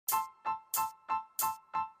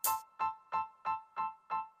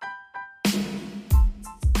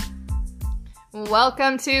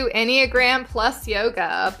Welcome to Enneagram Plus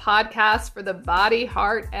Yoga, a podcast for the body,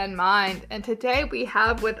 heart, and mind. And today we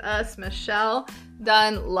have with us Michelle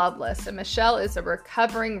Dunn Loveless. And Michelle is a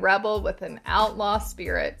recovering rebel with an outlaw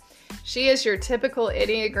spirit. She is your typical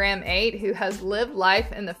Enneagram 8 who has lived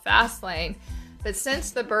life in the fast lane. But since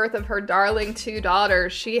the birth of her darling 2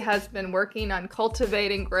 daughters, she has been working on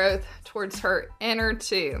cultivating growth towards her inner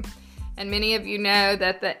 2. And many of you know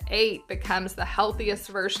that the 8 becomes the healthiest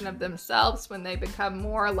version of themselves when they become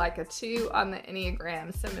more like a 2 on the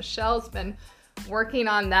Enneagram. So Michelle's been working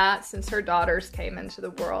on that since her daughters came into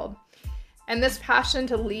the world. And this passion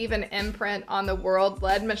to leave an imprint on the world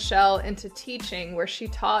led Michelle into teaching, where she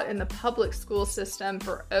taught in the public school system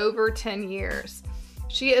for over 10 years.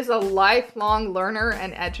 She is a lifelong learner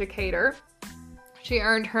and educator. She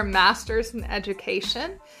earned her master's in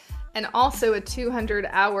education and also a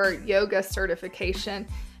 200-hour yoga certification.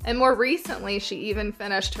 And more recently, she even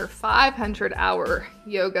finished her 500-hour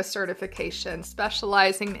yoga certification,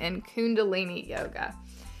 specializing in Kundalini yoga.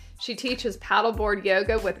 She teaches paddleboard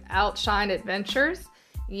yoga with Outshine Adventures,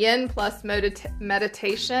 Yin plus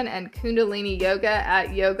meditation, and Kundalini yoga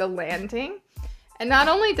at Yoga Landing. And not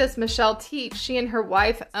only does Michelle teach, she and her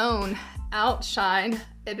wife own Outshine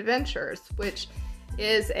Adventures, which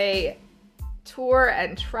is a tour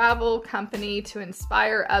and travel company to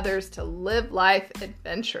inspire others to live life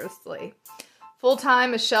adventurously.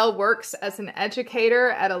 Full-time, Michelle works as an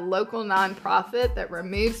educator at a local nonprofit that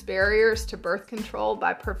removes barriers to birth control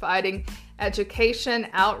by providing education,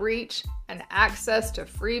 outreach, and access to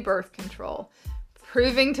free birth control,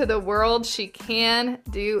 proving to the world she can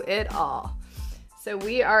do it all. So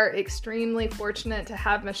we are extremely fortunate to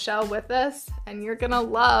have Michelle with us, and you're going to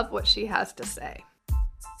love what she has to say.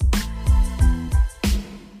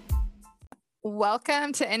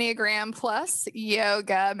 Welcome to Enneagram Plus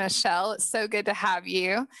Yoga, Michelle. It's so good to have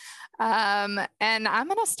you. And I'm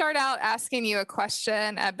going to start out asking you a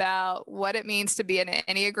question about what it means to be an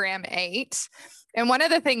Enneagram 8. And one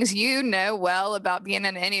of the things you know well about being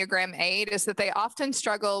an Enneagram 8 is that they often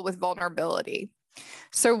struggle with vulnerability.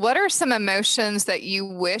 So what are some emotions that you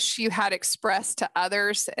wish you had expressed to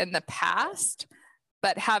others in the past,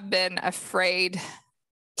 but have been afraid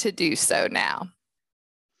to do so now?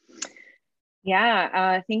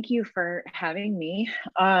 Yeah. Thank you for having me.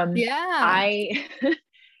 I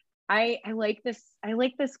like this. I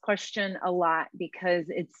like this question a lot because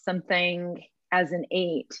it's something as an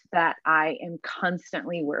 8 that I am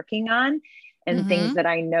constantly working on and things that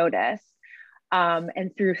I notice.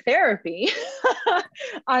 And through therapy,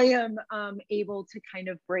 I am able to kind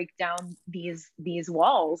of break down these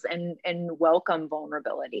walls and welcome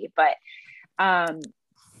vulnerability. But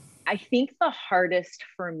I think the hardest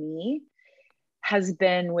for me has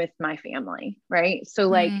been with my family, right? So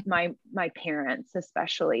like my parents,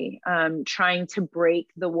 especially, trying to break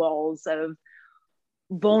the walls of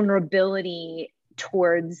vulnerability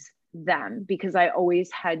towards them, because I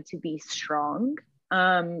always had to be strong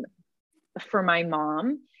for my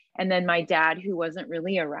mom and then my dad, who wasn't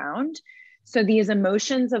really around. So these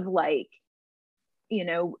emotions of like,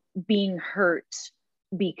 being hurt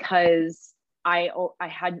because I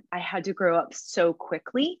had to grow up so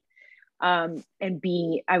quickly. And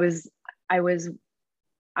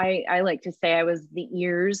I like to say I was the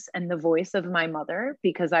ears and the voice of my mother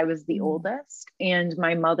because I was the oldest and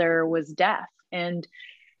my mother was deaf. And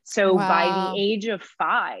so by the age of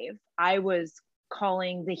 5, I was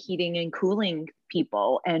calling the heating and cooling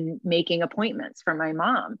people and making appointments for my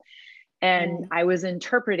mom. And I was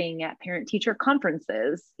interpreting at parent teacher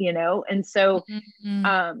conferences, and so,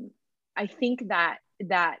 I think that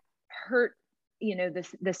hurt,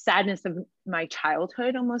 the sadness of my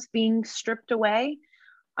childhood almost being stripped away.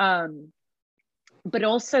 But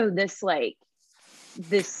also this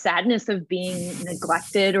sadness of being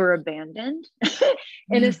neglected or abandoned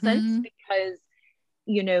in a sense, because,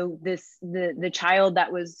 the child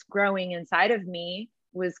that was growing inside of me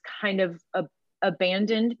was kind of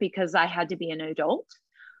abandoned because I had to be an adult,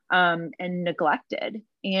 and neglected.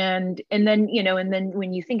 And then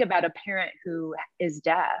when you think about a parent who is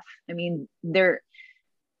deaf, I mean, they're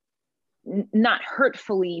not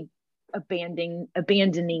hurtfully abandoning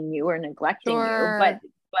you or neglecting you,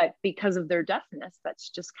 but because of their deafness, that's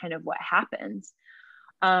just kind of what happens.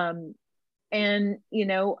 And,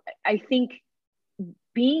 I think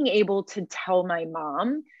being able to tell my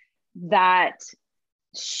mom that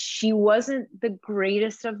she wasn't the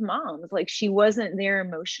greatest of moms, like she wasn't there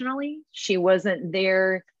emotionally, she wasn't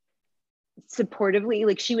there supportively,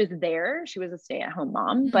 like she was there, she was a stay-at-home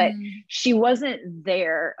mom, but she wasn't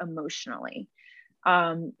there emotionally.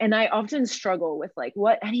 And I often struggle with like,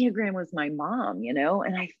 what Enneagram was my mom, you know?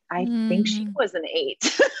 And I think she was an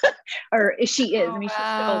 8 or she is, I mean, she's still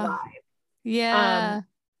alive. Yeah.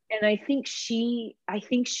 And I think she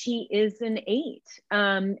is an 8.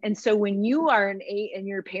 And so when you are an 8 and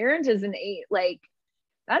your parent is an 8, like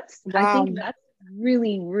I think that's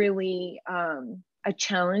really, really, a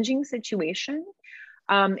challenging situation.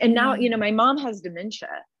 And now, you know, my mom has dementia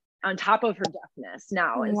on top of her deafness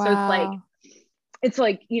now. And so it's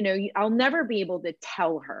like, you know, I'll never be able to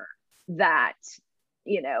tell her that,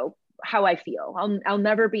 you know, how I feel. I'll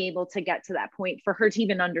never be able to get to that point for her to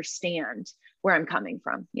even understand where I'm coming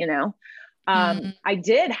from, you know? I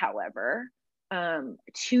did, however,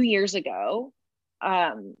 2 years ago,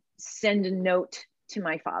 send a note to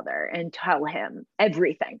my father and tell him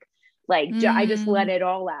everything. Like, I just let it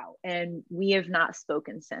all out, and we have not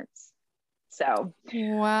spoken since. So,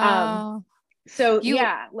 yeah,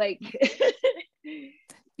 like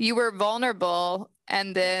you were vulnerable,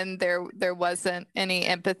 and then there wasn't any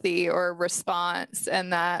empathy or response,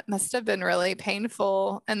 and that must have been really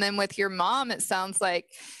painful. And then with your mom, it sounds like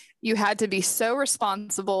you had to be so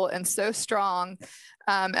responsible and so strong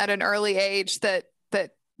at an early age that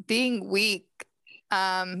being weak,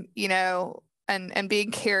 you know, and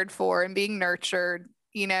being cared for and being nurtured,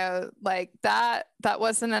 you know, like that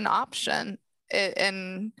wasn't an option.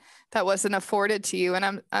 And that wasn't afforded to you.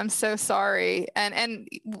 And I'm so sorry. And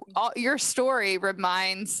your story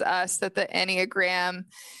reminds us that the Enneagram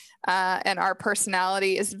and our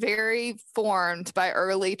personality is very formed by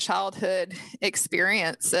early childhood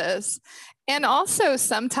experiences. And also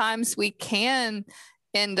sometimes we can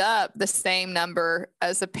end up the same number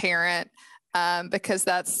as a parent, because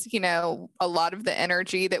that's, you know, a lot of the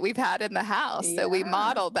energy that we've had in the house. So we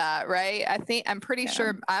model that, right? I'm pretty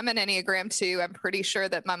sure I'm an Enneagram 2. I'm pretty sure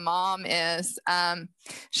that my mom is.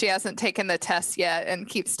 She hasn't taken the test yet and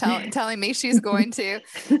keeps telling me she's going to.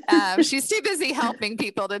 She's too busy helping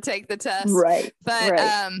people to take the test. Right.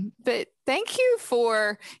 But thank you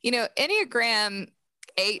for, you know, Enneagram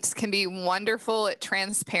 8s can be wonderful at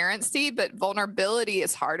transparency, but vulnerability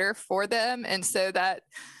is harder for them. And so that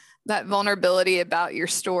vulnerability about your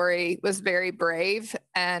story was very brave.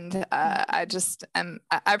 And I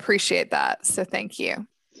appreciate that. So thank you.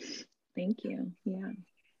 Thank you. Yeah.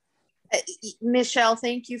 Michelle,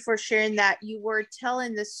 thank you for sharing that. You were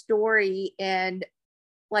telling the story, and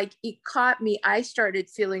like it caught me. I started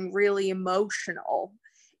feeling really emotional.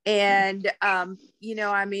 And, you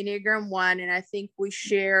know, I'm Enneagram 1, and I think we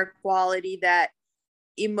share a quality that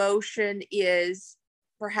emotion is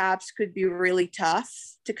perhaps could be really tough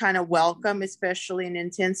to kind of welcome, especially an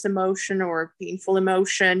intense emotion or a painful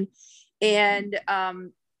emotion. And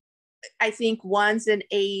I think 1s and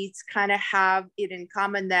 8s kind of have it in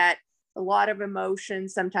common that a lot of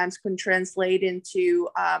emotions sometimes can translate into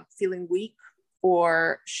feeling weak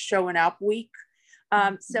or showing up weak.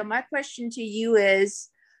 So my question to you is,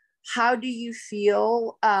 how do you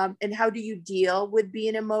feel and how do you deal with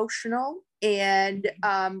being emotional? And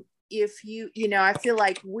if you know, I feel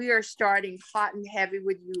like we are starting hot and heavy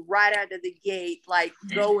with you right out of the gate, like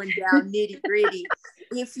going down nitty gritty.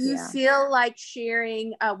 If you feel like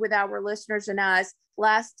sharing with our listeners and us,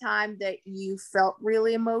 last time that you felt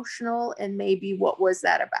really emotional, and maybe what was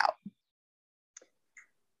that about?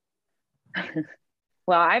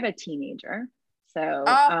 Well, I have a teenager. So,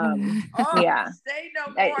 yeah. Say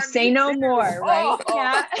no more. Say no more, right?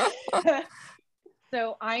 Yeah.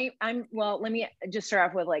 So well, let me just start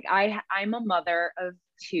off with like, I'm a mother of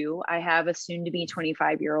 2. I have a soon to be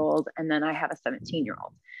 25-year-old, and then I have a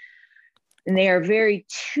 17-year-old. And they are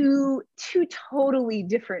two totally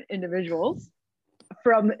different individuals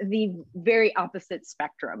from the very opposite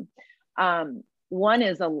spectrum. One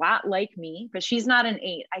is a lot like me, but she's not an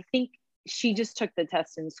 8. I think she just took the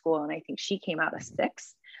test in school, and I think she came out a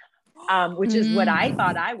 6. Which is what I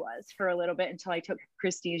thought I was for a little bit until I took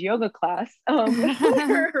Christy's yoga class,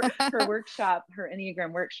 her workshop, her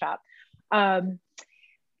Enneagram workshop.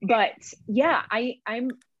 But yeah, I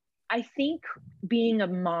think being a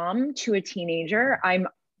mom to a teenager, I'm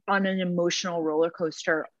on an emotional roller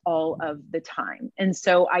coaster all of the time. And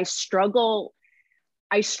so I struggle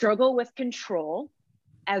with control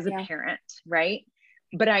as a parent, right?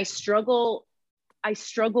 But I struggle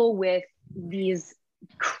with these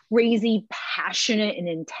crazy, passionate, and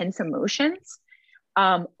intense emotions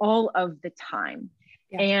all of the time.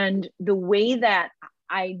 And the way that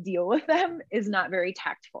I deal with them is not very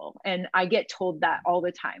tactful. And I get told that all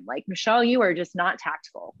the time, like, Michelle, you are just not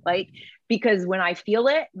tactful. Like, because when I feel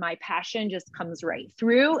it, my passion just comes right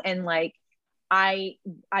through, and like I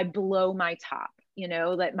blow my top you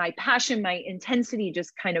know, that my passion, my intensity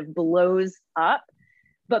just kind of blows up.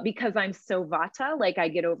 But because I'm so Vata, like I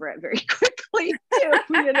get over it very quickly too,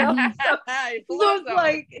 you know. So it's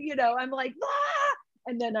like, you know, I'm like, ah!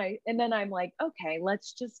 and then I'm like, okay,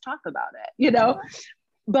 let's just talk about it, you know.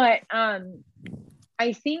 But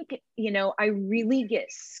I think, you know, I really get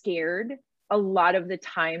scared a lot of the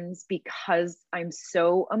times because I'm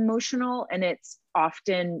so emotional, and it's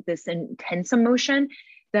often this intense emotion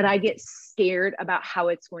that I get scared about how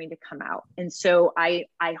it's going to come out. And so I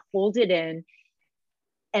hold it in,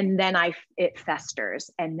 and then it festers,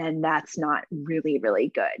 and then that's not really, really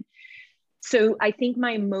good. So I think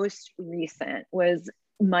my most recent was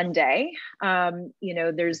Monday. You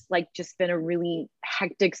know, there's like just been a really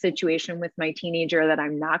hectic situation with my teenager that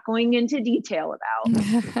I'm not going into detail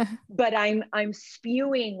about, but I'm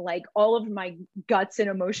spewing like all of my guts and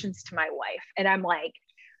emotions to my wife. And I'm like,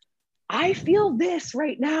 I feel this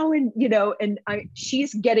right now. And, you know, and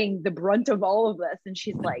she's getting the brunt of all of this. And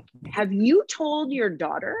she's like, have you told your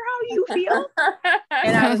daughter how you feel?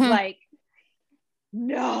 And I was like,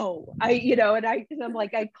 no, you know, and I'm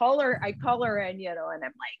like, I call her and, you know, and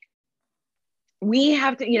I'm like, we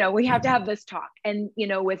have to have this talk. And, you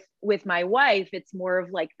know, with my wife, it's more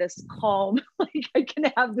of like this calm, like I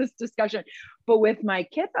can have this discussion, but with my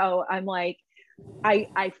kiddo, I'm like,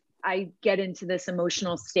 I get into this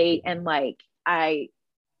emotional state, and like, I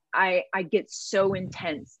get so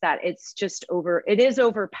intense that it is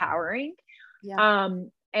overpowering. Yeah.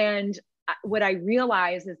 And what I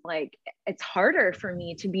realize is like, it's harder for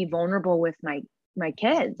me to be vulnerable with my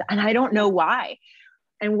kids, and I don't know why.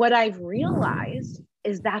 And what I've realized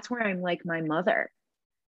is that's where I'm like my mother.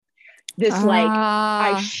 Like,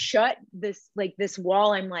 I shut this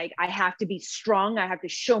wall. I'm like, I have to be strong. I have to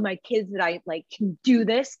show my kids that I like can do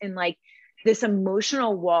this. And like this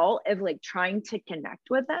emotional wall of like trying to connect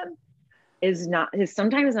with them is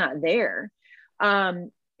sometimes not there.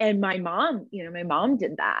 And my mom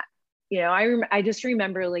did that. You know, I just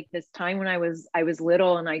remember like this time when I was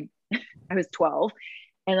little, and I was 12,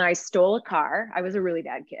 and I stole a car. I was a really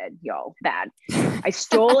bad kid, y'all, bad. I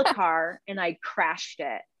stole a car and I crashed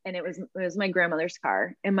it. And it was my grandmother's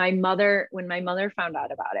car. And when my mother found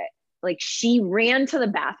out about it, like she ran to the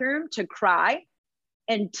bathroom to cry,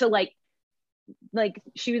 and to like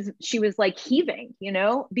she was like heaving, you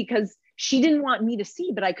know, because she didn't want me to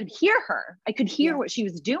see, but I could hear her. I could hear what she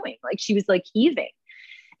was doing. Like she was like heaving.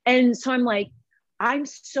 And so I'm like, I'm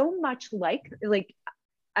so much like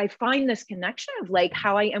I find this connection of like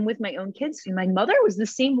how I am with my own kids. And my mother was the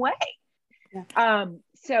same way. Yeah.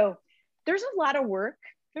 So there's a lot of work.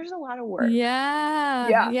 Yeah.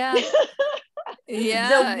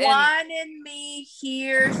 The one in me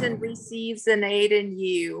hears and receives an 8 in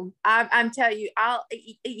you. I'm telling you,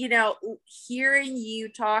 hearing you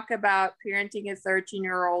talk about parenting a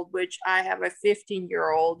 13-year-old, which I have a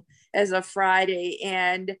 15-year-old as of Friday.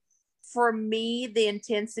 And for me, the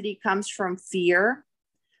intensity comes from fear.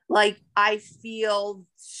 Like I feel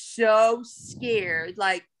so scared,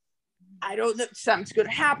 like, I don't know, something's going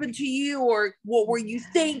to happen to you, or what were you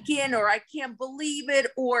thinking, or I can't believe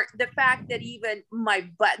it, or the fact that even my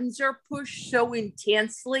buttons are pushed so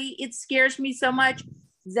intensely, it scares me so much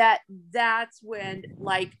that's when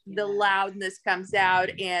like the loudness comes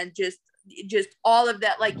out, and just all of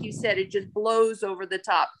that, like you said, it just blows over the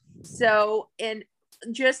top. So, and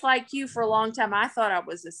just like you, for a long time, I thought I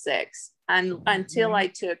was a 6, until I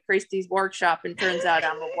took Christy's workshop, and turns out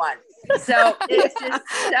I'm a 1. So it's just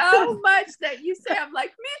so much that you say. I'm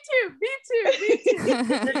like, me too.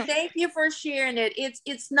 So thank you for sharing it.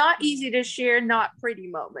 It's not easy to share not pretty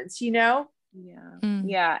moments, you know?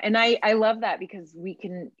 Yeah. And I love that, because we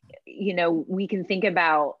can think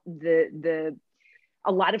about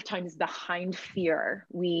a lot of times behind fear,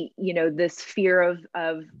 this fear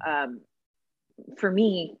of for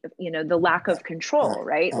me, the lack of control,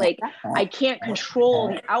 right? Like I can't control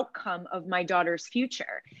the outcome of my daughter's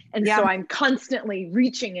future. And so I'm constantly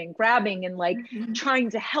reaching and grabbing and like trying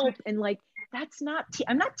to help. And like,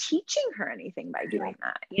 I'm not teaching her anything by doing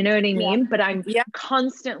that. You know what I mean? But I'm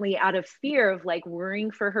constantly out of fear of like worrying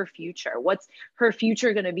for her future. What's her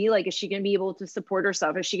future going to be like? Is she going to be able to support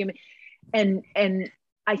herself? Is she going to, and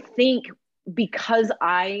I think because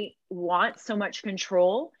I want so much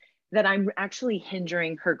control, that I'm actually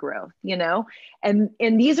hindering her growth, you know? And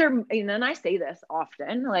these are, and I say this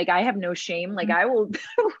often, like I have no shame. Like I will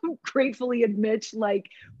gratefully admit like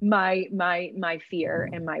my fear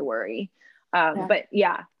and my worry. But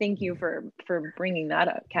yeah, thank you for bringing that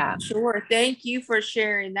up, Kat. Sure. Thank you for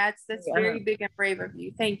sharing. That's very big and brave of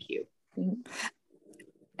you. Thank you.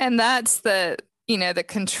 And that's the the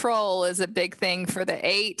control is a big thing for the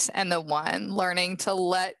 8 and the 1, learning to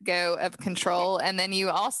let go of control. And then you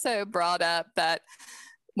also brought up that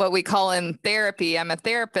what we call in therapy, I'm a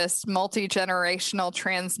therapist, multi-generational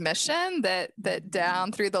transmission, that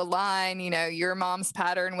down through the line, your mom's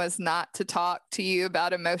pattern was not to talk to you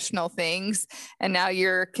about emotional things. And now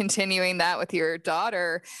you're continuing that with your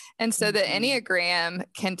daughter. And so the Enneagram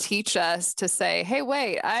can teach us to say, hey,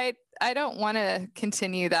 wait, I don't want to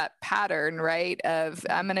continue that pattern, right? Of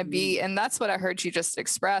I'm going to be, and that's what I heard you just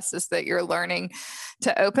express, is that you're learning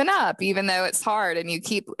to open up, even though it's hard. And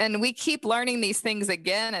we keep learning these things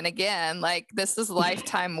again and again. Like, this is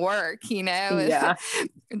lifetime work, Yeah.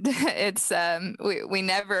 It's, we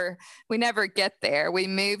never get there. We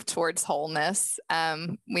move towards wholeness.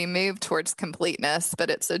 We move towards completeness, but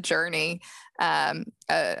it's a journey, of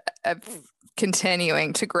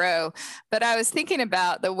continuing to grow. But I was thinking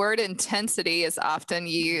about the word intensity is often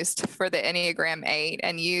used for the Enneagram 8,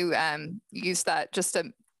 and you used that just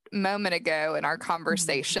a moment ago in our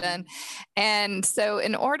conversation. And so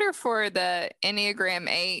in order for the Enneagram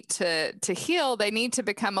 8 to heal, they need to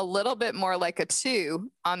become a little bit more like a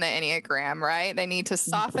 2 on the Enneagram, right? They need to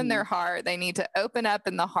soften their heart. They need to open up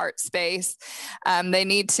in the heart space. They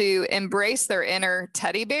need to embrace their inner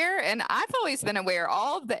teddy bear. And I've always been aware,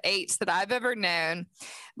 all of the 8s that I've ever known,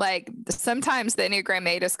 like sometimes the Enneagram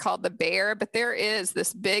 8 is called the bear, but there is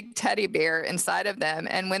this big teddy bear inside of them.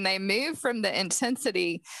 And when they move from the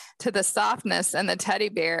intensity to the softness and the teddy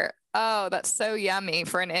bear, oh, that's so yummy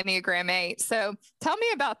for an Enneagram 8. So tell me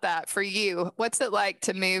about that for you. What's it like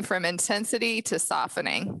to move from intensity to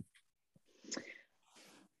softening?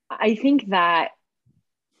 I think that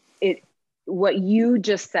what you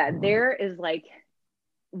just said there is like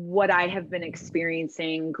what I have been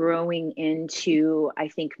experiencing growing into, I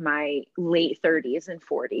think, my late 30s and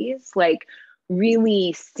 40s, like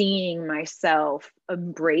really seeing myself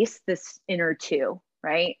embrace this inner 2,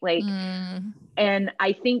 right? Like, and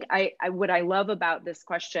I think what I love about this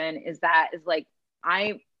question is like,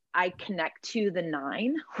 I connect to the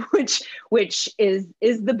 9, which is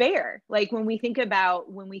the bear. Like when we think about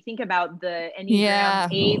the Enneagram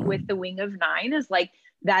 8 with the wing of 9, is like,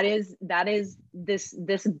 that is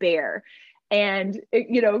this bear. And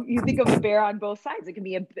you think of a bear on both sides. It can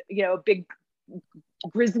be a big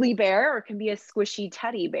grizzly bear, or it can be a squishy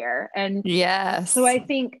teddy bear. And so I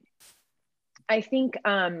think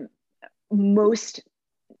most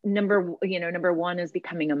number 1 is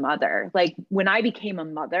becoming a mother. Like when I became a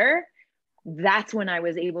mother, that's when I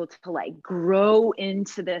was able to like grow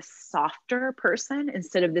into this softer person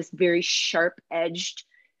instead of this very sharp edged,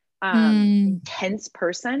 intense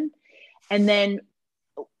person. And then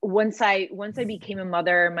once I became a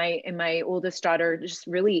mother, my oldest daughter, just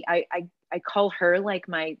really, I call her like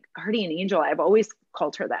my guardian angel. I've always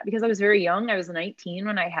called her that because I was very young. I was 19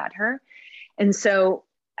 when I had her. And so,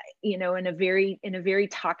 in a very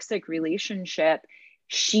toxic relationship,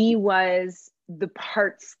 she was the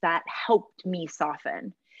parts that helped me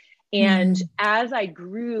soften. And as I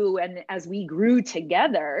grew and as we grew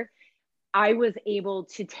together, I was able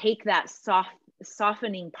to take that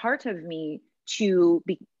softening part of me to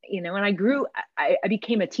be, and I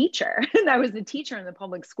became a teacher, and I was a teacher in the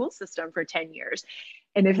public school system for 10 years.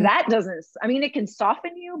 And if that doesn't, it can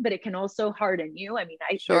soften you, but it can also harden you.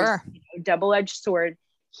 There's double-edged sword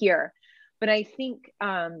here. But I think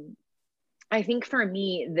for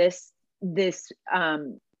me, this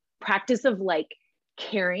practice of like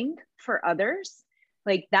caring for others,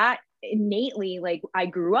 like that innately, like I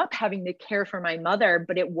grew up having to care for my mother,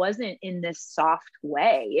 but it wasn't in this soft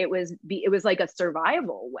way. It was like a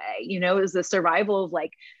survival way, it was a survival of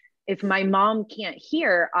like, if my mom can't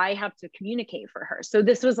hear, I have to communicate for her. So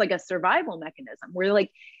this was like a survival mechanism where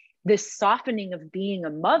like this softening of being a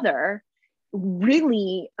mother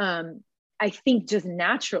really, I think just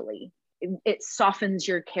naturally, it softens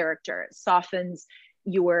your character. It softens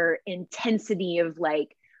your intensity of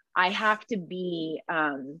like, I have to be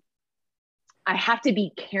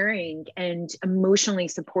caring and emotionally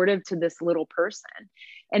supportive to this little person.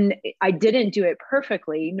 And I didn't do it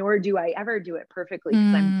perfectly, nor do I ever do it perfectly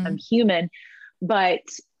because I'm human. But,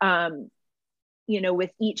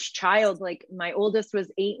 with each child, like my oldest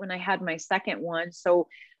was 8 when I had my second one. So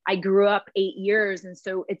I grew up 8 years. And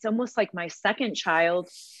so it's almost like my second child,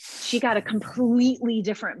 she got a completely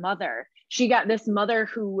different mother. She got this mother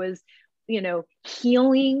who was,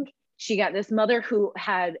 healing. She got this mother who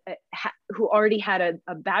had, who already had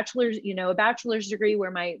a bachelor's degree,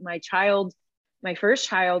 where my first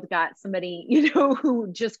child got somebody,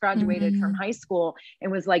 who just graduated from high school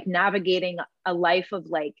and was like navigating a life of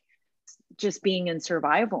like just being in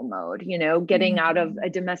survival mode, you know, getting out of a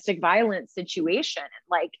domestic violence situation, and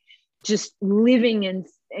like just living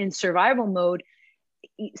in survival mode.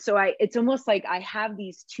 So it's almost like I have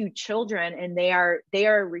these two children, and they are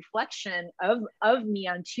a reflection of me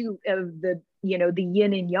on two of the, you know, the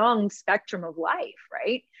yin and yang spectrum of life.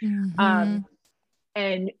 Right.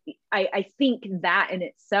 And I think that in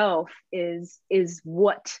itself is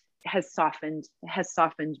what has softened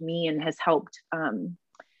me and has helped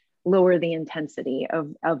lower the intensity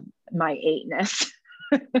of my eightness.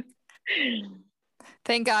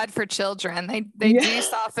 Thank God for children. They do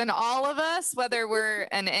soften all of us, whether we're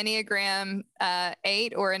an Enneagram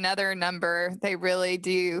 8 or another number. They really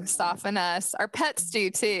do soften us. Our pets do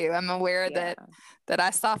too. I'm aware that I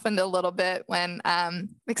softened a little bit when,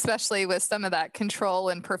 especially with some of that control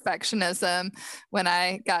and perfectionism when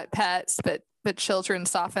I got pets, but children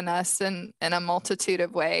soften us in a multitude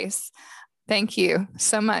of ways. Thank you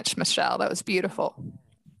so much, Michelle. That was beautiful.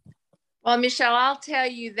 Well, Michelle, I'll tell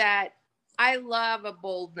you that I love a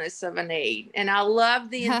boldness of an 8, and I love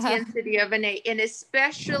the intensity of an 8, and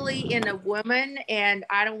especially in a woman. And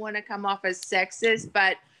I don't want to come off as sexist,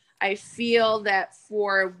 but I feel that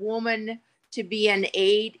for a woman to be an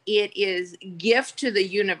 8, it is gift to the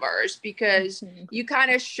universe, because you kind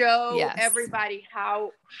of show everybody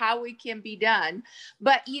how it can be done.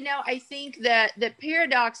 But, you know, I think that the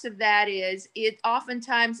paradox of that is it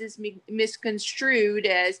oftentimes is misconstrued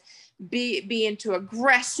as being too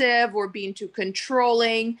aggressive or being too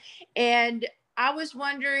controlling. And I was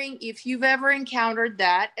wondering if you've ever encountered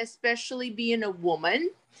that, especially being a woman,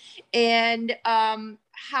 and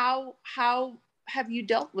how have you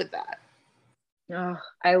dealt with that? Oh,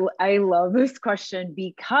 I love this question,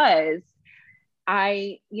 because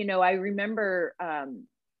I remember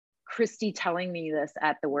Christy telling me this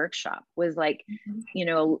at the workshop, was like, you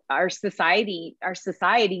know, our society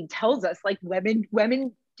tells us like women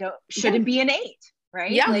shouldn't be an 8,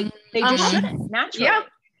 right? Yeah. Like they just shouldn't naturally.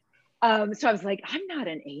 Yeah. So I was like, I'm not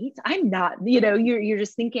an 8. I'm not, you know, you're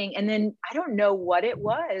just thinking. And then I don't know what it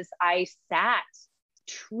was. I sat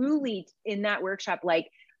truly in that workshop, like,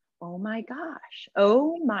 oh my gosh,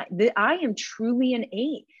 I am truly an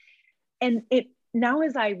 8. And now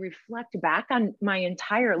as I reflect back on my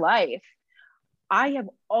entire life, I have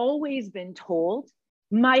always been told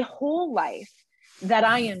my whole life that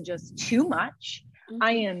I am just too much.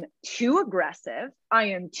 I am too aggressive. I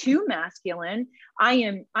am too masculine.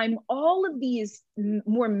 I'm all of these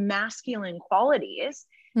more masculine qualities.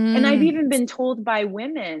 And I've even been told by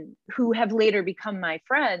women who have later become my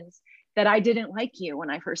friends that I didn't like you when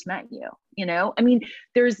I first met you. You know, I mean,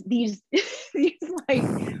 there's these like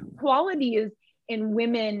qualities in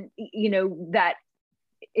women, you know, that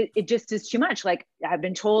it just is too much. Like I've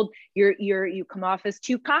been told you come off as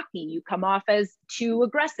too cocky, you come off as too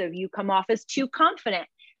aggressive, you come off as too confident,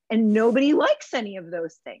 and nobody likes any of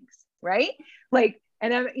those things, right? Like,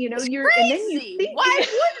 and I'm, you know, it's you're crazy. And then you think, why wouldn't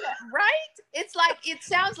it, right? It's like, it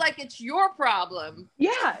sounds like it's your problem.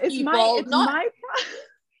 Yeah, it's people, my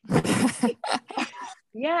problem.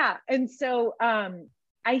 Yeah. And so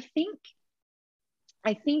I think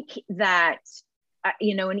that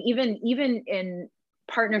you know, and even in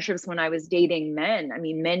partnerships when I was dating men, I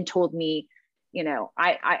mean, men told me, you know,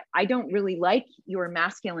 I don't really like your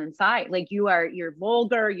masculine side. Like you're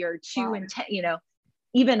vulgar, you're too intense, you know,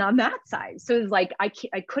 even on that side. So it's like, I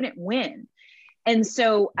couldn't win. And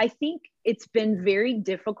so I think it's been very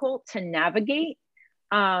difficult to navigate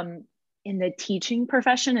in the teaching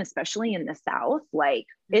profession, especially in the South. Like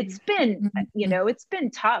it's been, you know, it's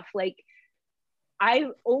been tough. Like I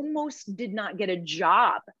almost did not get a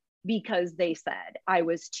job because they said I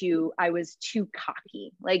was too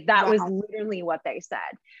cocky. Like that was literally what they said,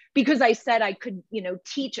 because I said I could, you know,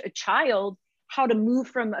 teach a child how to move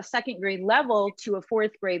from a 2nd grade level to a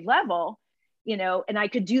 4th grade level, you know, and I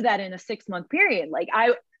could do that in a 6-month period. Like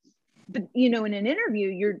but you know, in an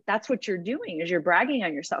interview, that's what you're doing, is you're bragging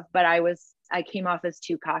on yourself. But I came off as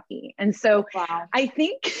too cocky. And so I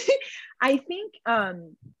think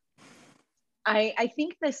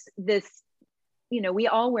this, you know, we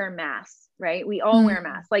all wear masks, right? We all wear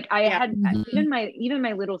masks. Like I had even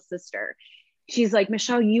my little sister, she's like,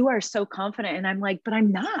 Michelle, you are so confident. And I'm like, but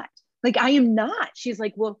I'm not. Like, I am not. She's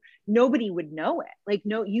like, well, nobody would know it. Like,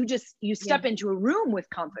 no, you step into a room with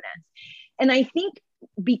confidence. And I think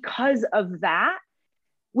because of that,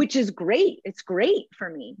 which is great, it's great for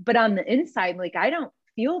me. But on the inside, like, I don't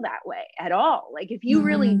feel that way at all. Like, if you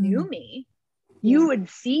really knew me, you would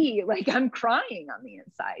see, like, I'm crying on the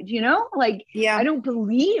inside, you know, like, I don't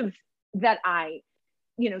believe that I,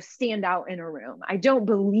 you know, stand out in a room. I don't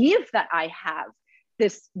believe that I have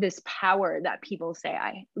this power that people say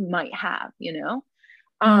I might have, you know?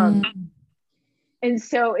 And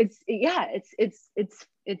so it's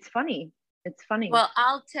funny. It's funny. Well,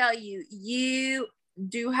 I'll tell you, you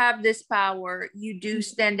do have this power. You do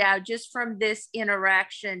stand out just from this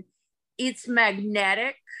interaction. It's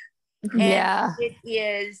magnetic. And it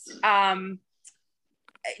is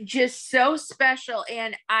just so special.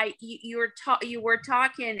 And you were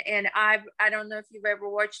talking, and I don't know if you've ever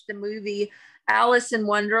watched the movie Alice in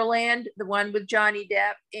Wonderland, the one with Johnny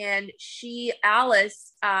Depp, and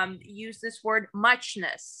Alice used this word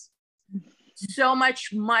muchness. So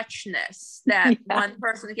much muchness that one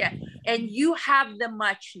person can, and you have the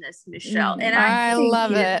muchness, Michelle, and I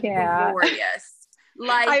love it. Glorious.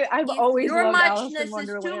 Like, I've always your loved muchness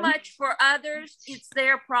is too much for others, it's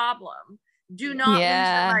their problem. Do not lose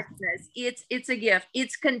your muchness. It's a gift.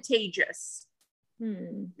 It's contagious.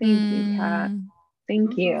 Thank you, Kat.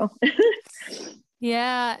 Thank you.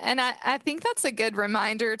 Yeah. And I think that's a good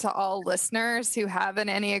reminder to all listeners who have an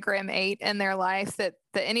Enneagram 8 in their life, that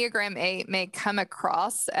the Enneagram 8 may come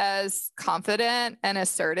across as confident and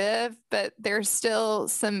assertive, but there's still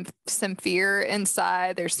some fear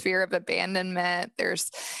inside. There's fear of abandonment.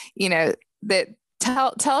 There's, that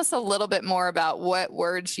tell us a little bit more about what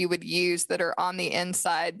words you would use that are on the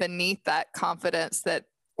inside beneath that confidence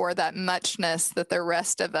or that muchness that the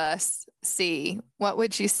rest of us see. What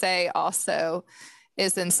would you say also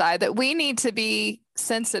is inside that we need to be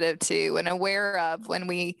sensitive to and aware of when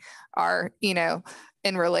we are,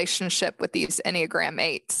 in relationship with these Enneagram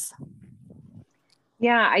 8s?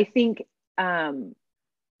 Yeah, I think, for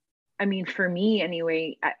me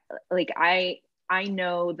anyway, I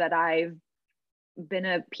know that I've been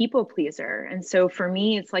a people pleaser. And so for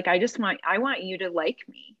me, it's like, I want you to like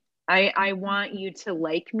me. I want you to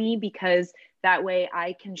like me, because that way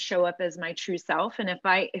I can show up as my true self. And if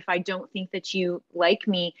I don't think that you like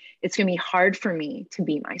me, it's going to be hard for me to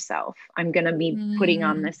be myself. I'm going to be putting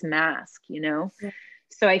on this mask, Yeah.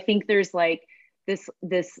 So I think there's like this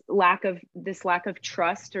lack of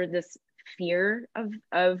trust, or this fear of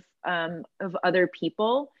other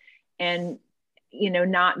people, and,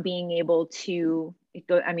 not being able to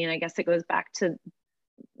I guess it goes back to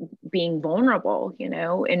being vulnerable,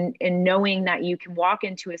 and knowing that you can walk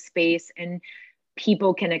into a space and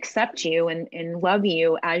people can accept you and love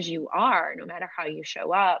you as you are, no matter how you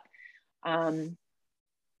show up.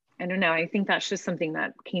 I don't know. I think that's just something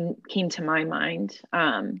that came to my mind.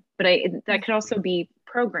 But that could also be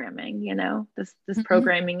programming, this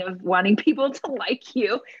programming of wanting people to like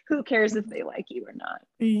you. Who cares if they like you or not?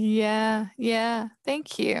 Yeah. Yeah.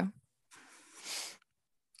 Thank you.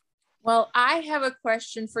 Well, I have a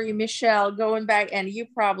question for you, Michelle, going back, and you're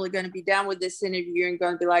probably going to be done with this interview and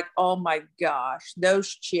going to be like, oh my gosh, those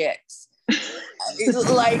chicks,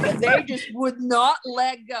 like they just would not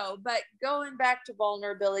let go. But going back to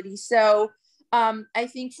vulnerability. So I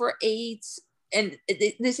think for 8s, and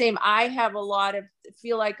the same, I have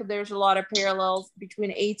feel like there's a lot of parallels between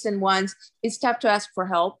 8s and 1s. It's tough to ask for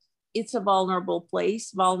help. It's a vulnerable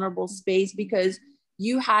place, vulnerable space, because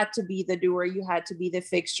you had to be the doer, you had to be the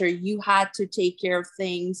fixer, you had to take care of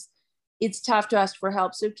things. It's tough to ask for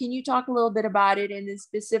help. So can you talk a little bit about it? And then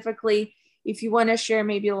specifically, if you want to share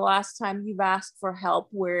maybe the last time you've asked for help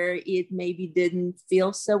where it maybe didn't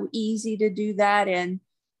feel so easy to do that, and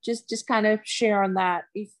just kind of share on that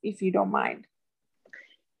if you don't mind.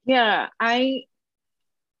 Yeah, I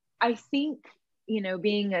think,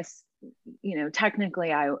 being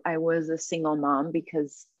technically I was a single mom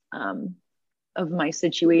because of my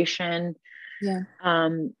situation. Yeah.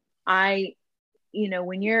 When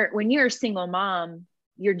you're a single mom,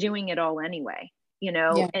 you're doing it all anyway,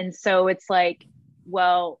 Yeah. And so it's like,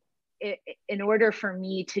 well, in order for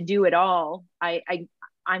me to do it all,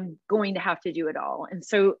 I'm going to have to do it all. And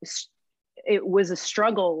so it was a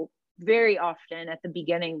struggle very often at the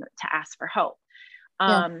beginning to ask for help.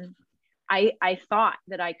 Yeah. I thought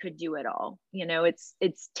that I could do it all.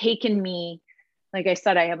 It's taken me, like I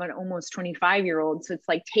said, I have an almost 25-year-old. So it's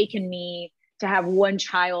like taken me to have one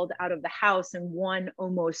child out of the house and one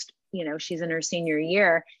almost, she's in her senior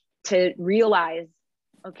year, to realize,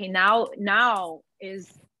 okay, now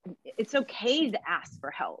it's okay to ask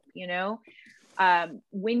for help.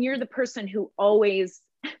 When you're the person who always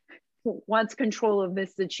wants control of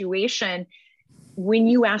this situation, when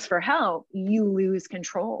you ask for help, you lose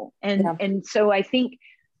control. And so I think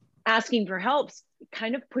asking for help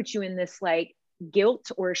kind of puts you in this like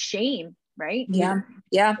guilt or shame, right? Yeah.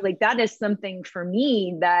 Like that is something for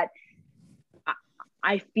me that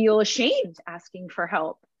I feel ashamed asking for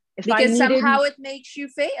help. Because somehow it makes you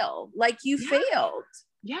fail, like you failed.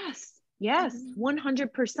 Yes,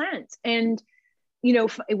 100%. And you know,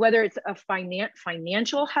 whether it's a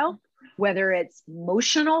financial help, whether it's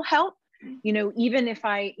emotional help, you know, even if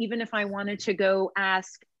I wanted to go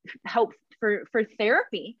ask help for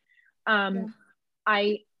therapy,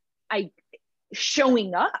 I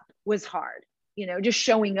showing up was hard, you know, just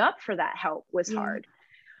showing up for that help was hard.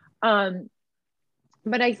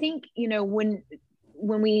 But I think, you know, when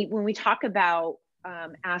we talk about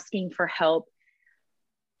asking for help,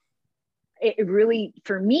 it really,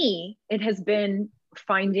 for me, it has been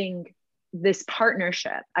finding this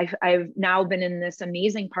partnership. I've now been in this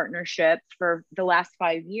amazing partnership for the last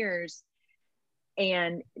 5 years.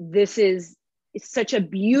 And this is such a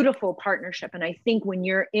beautiful partnership. And I think when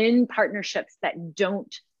you're in partnerships that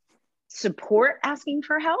don't support asking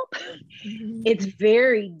for help, it's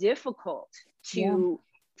very difficult to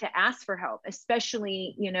ask for help,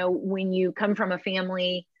 especially, you know, when you come from a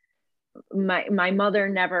family. My mother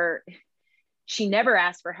never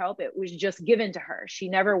asked for help. It was just given to her. She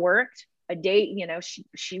never worked a day, you know,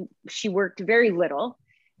 she worked very little,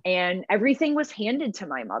 and everything was handed to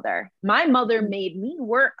my mother. My mother made me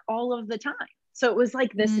work all of the time. So it was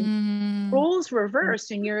like this roles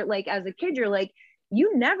reversed. And you're like, as a kid, you're like,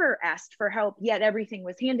 you never asked for help, yet everything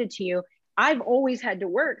was handed to you. I've always had to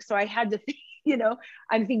work. So I had to think, you know,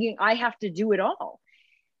 I'm thinking I have to do it all.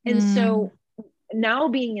 And so now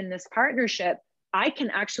being in this partnership, I can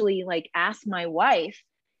actually like ask my wife,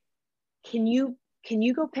 can you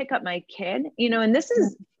go pick up my kid? You know, and this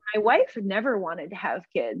is, my wife never wanted to have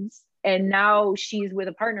kids. And now she's with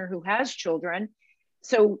a partner who has children.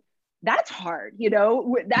 So that's hard, you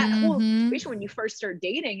know, that whole situation when you first start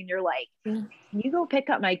dating and you're like, can you go pick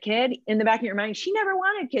up my kid? In the back of your mind, she never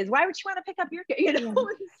wanted kids. Why would she want to pick up your kid? You know?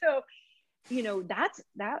 So, you know, that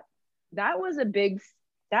was a big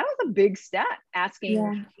step,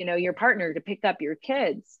 asking, you know, your partner to pick up your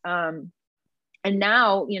kids. And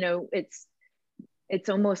now, you know, it's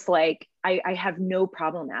almost like I have no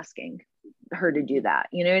problem asking her to do that.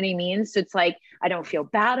 You know what I mean? So it's like, I don't feel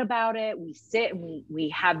bad about it. We sit and we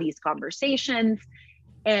have these conversations.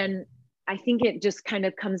 And I think it just kind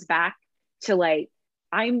of comes back to like,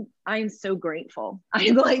 I'm so grateful.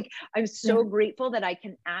 I'm so grateful that I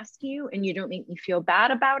can ask you and you don't make me feel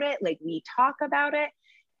bad about it. Like, we talk about it,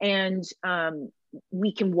 and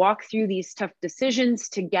we can walk through these tough decisions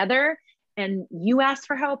together, and you ask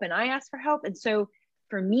for help and I ask for help. And so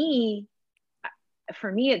for me,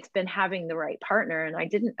 it's been having the right partner, and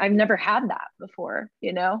I've never had that before,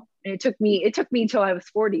 you know, and it took me till I was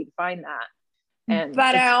 40 to find that. And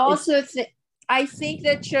but I think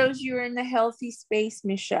that shows you're in a healthy space,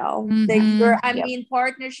 Michelle. I mean,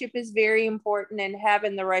 partnership is very important, and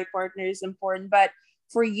having the right partner is important, but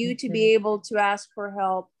for you to be able to ask for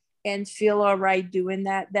help and feel all right doing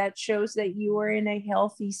that shows that you are in a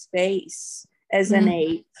healthy space as an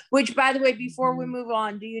 8, which, by the way, before we move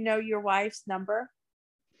on, do you know your wife's number?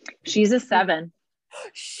 She's a 7.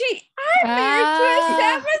 I'm married to a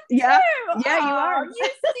 7 too. Yeah, you are. You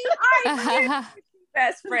see, I'm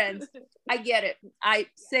best friends. I get it. I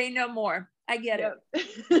say no more. I get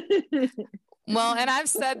it. Well, and I've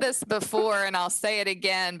said this before and I'll say it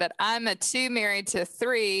again, but I'm a 2 married to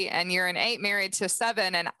 3 and you're an 8 married to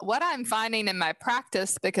 7. And what I'm finding in my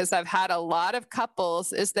practice, because I've had a lot of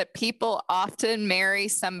couples, is that people often marry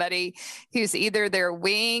somebody who's either their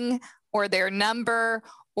wing or their number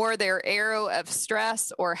or their arrow of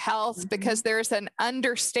stress or health, because there's an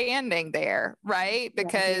understanding there, right?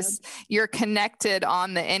 Because you're connected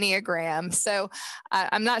on the Enneagram. So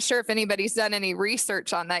I'm not sure if anybody's done any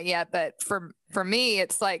research on that yet, but for me,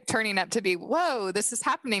 it's like turning up to be, whoa, this is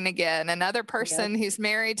happening again. Another person who's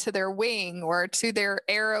married to their wing or to their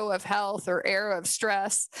arrow of health or arrow of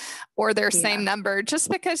stress or their same number, just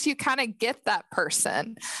because you kind of get that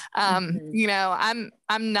person. You know, I'm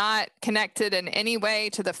not connected in any way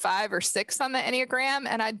to the 5 or 6 on the Enneagram,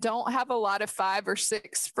 and I don't have a lot of 5 or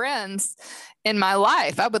 6 friends in my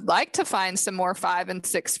life. I would like to find some more 5 and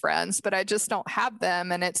 6 friends, but I just don't have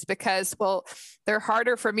them. And it's because, well, they're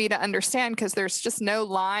harder for me to understand because there's just no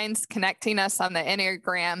lines connecting us on the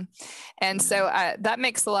Enneagram. And so that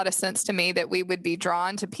makes a lot of sense to me, that we would be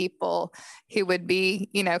drawn to people who would be,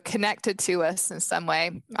 you know, connected to us in some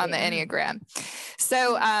way on the Enneagram.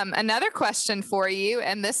 So another question for you,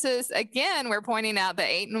 and this is, again, we're pointing out the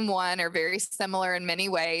 8 and 1 are very similar in many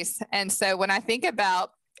ways. And so when I think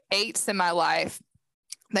about 8s in my life,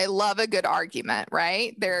 they love a good argument,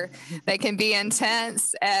 right? They can be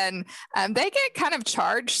intense, and they get kind of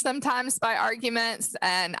charged sometimes by arguments.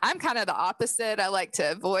 And I'm kind of the opposite. I like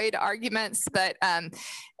to avoid arguments, but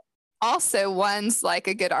also ones like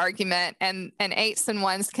a good argument, and eights and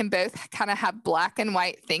ones can both kind of have black and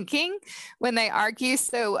white thinking when they argue.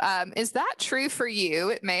 So is that true for you?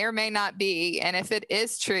 It may or may not be. And if it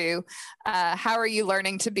is true, how are you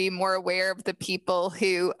learning to be more aware of the people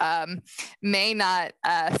who may not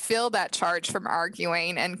feel that charge from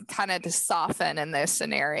arguing and kind of to soften in those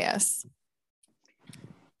scenarios?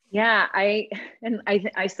 Yeah, I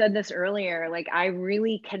said this earlier, like I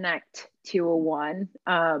really connect to a one.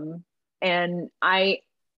 And I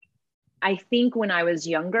think when I was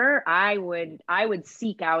younger, I would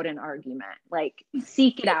seek out an argument, like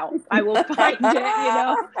seek it out. I will find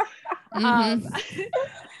it, you know.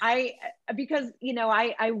 Because you know,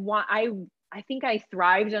 I think I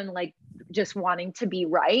thrived on like just wanting to be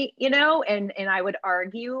right, you know, and I would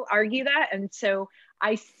argue that, and so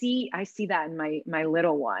I see that in my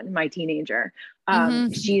little one, my teenager.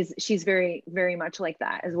 She's very, very much like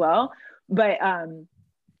that as well. But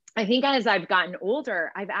I think as I've gotten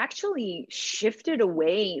older, I've actually shifted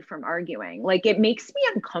away from arguing. Like it makes me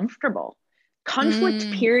uncomfortable.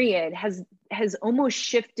 Conflict period has almost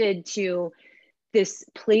shifted to this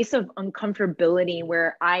place of uncomfortability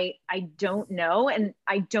where I don't know, and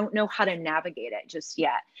I don't know how to navigate it just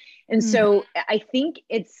yet. And so I think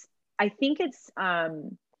it's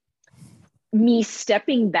me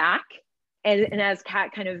stepping back. And as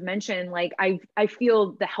Kat kind of mentioned, like I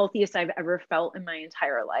feel the healthiest I've ever felt in my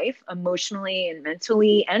entire life, emotionally and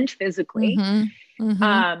mentally and physically.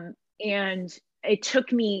 And it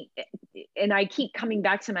took me, and I keep coming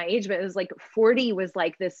back to my age, but it was like 40 was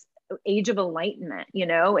like this age of enlightenment, you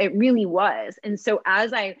know, it really was. And so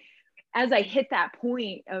as I hit that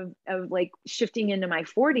point of like shifting into my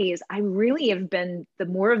 40s, I really have been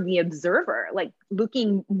more of the observer, like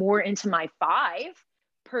looking more into my 5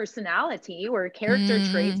 personality or character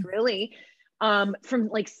traits, really, from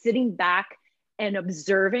like sitting back and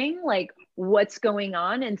observing like what's going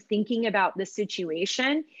on and thinking about the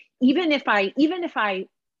situation. Even if I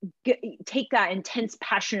take that intense,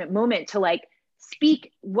 passionate moment to like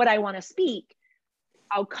speak what I want to speak,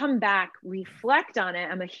 I'll come back, reflect on it.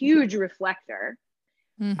 I'm a huge reflector.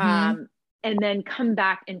 And then come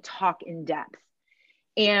back and talk in depth.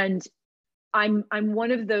 And I'm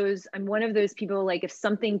one of those people, like if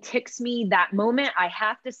something ticks me that moment, I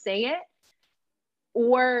have to say it.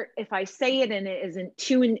 Or if I say it and it isn't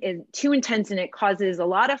too intense and it causes a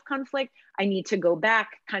lot of conflict, I need to go back,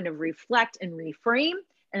 kind of reflect and reframe,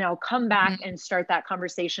 and I'll come back and start that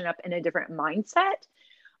conversation up in a different mindset.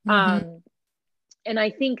 And I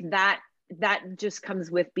think that just comes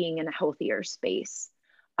with being in a healthier space.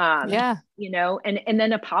 You know, and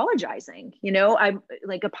then apologizing, you know, I'm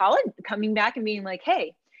like coming back and being like,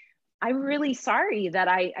 hey, I'm really sorry that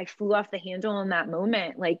I flew off the handle in that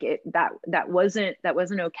moment. Like that wasn't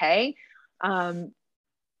okay.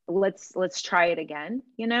 Let's try it again,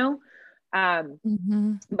 you know?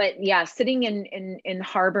 But yeah, sitting in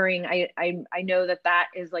harboring, I know that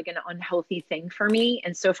is like an unhealthy thing for me.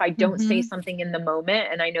 And so if I don't say something in the moment,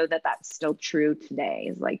 and I know that that's still true today,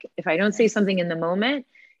 is like, if I don't say something in the moment,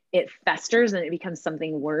 it festers and it becomes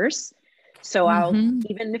something worse. So I'll,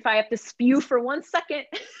 even if I have to spew for 1 second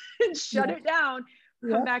and shut it down,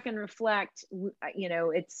 come back and reflect, you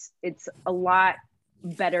know, it's a lot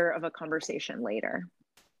better of a conversation later.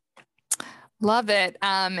 Love it.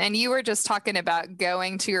 And you were just talking about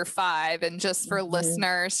going to your 5, and just for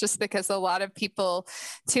listeners, just because a lot of people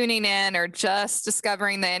tuning in are just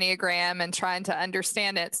discovering the Enneagram and trying to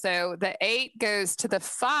understand it. So the 8 goes to the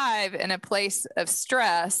 5 in a place of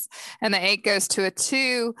stress, and the 8 goes to a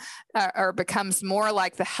 2 or becomes more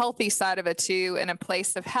like the healthy side of a 2 in a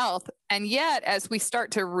place of health. And yet, as we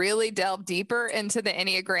start to really delve deeper into the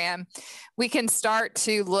Enneagram, we can start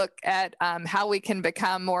to look at how we can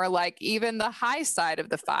become more like even the high side of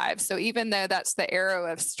the 5. So even though that's the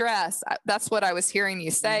arrow of stress, that's what I was hearing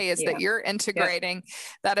you say, is that you're integrating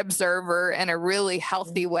that observer in a really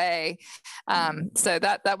healthy way. So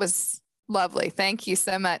that was lovely. Thank you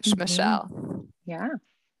so much, Michelle. Yeah.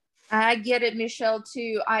 I get it, Michelle,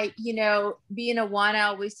 too. You know, being a 1, I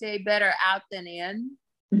always say better out than in.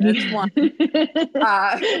 That's 1.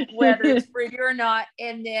 Whether it's pretty or not.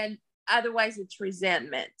 And then otherwise it's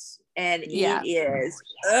resentment. And it is,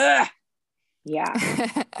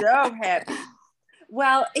 so heavy.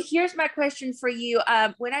 Well, here's my question for you.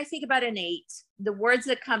 When I think about an 8, the words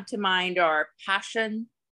that come to mind are passion,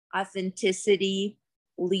 authenticity,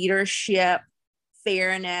 leadership,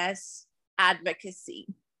 fairness, advocacy.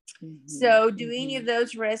 So do any of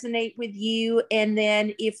those resonate with you? And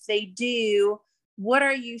then if they do, what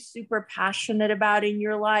are you super passionate about in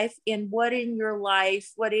your life? And what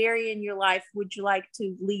area in your life would you like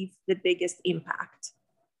to leave the biggest impact?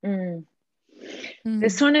 Mm.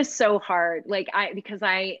 This one is so hard. Like because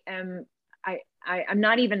I'm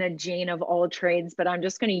not even a Jane of all trades, but I'm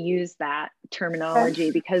just going to use that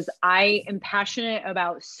terminology because I am passionate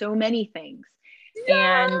about so many things.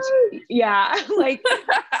 Yes! And yeah, like,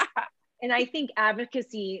 and I think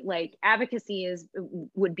advocacy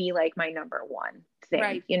would be like my number one thing,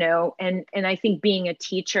 right. You know, and I think being a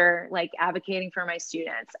teacher, like advocating for my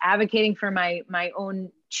students, advocating for my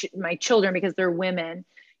children because they're women,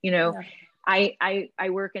 you know, yeah. I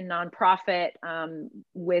work in nonprofit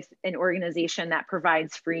with an organization that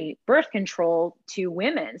provides free birth control to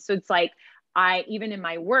women. So it's like, even in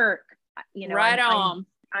my work, you know, right on.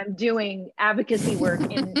 I'm doing advocacy work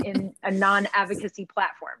in a non-advocacy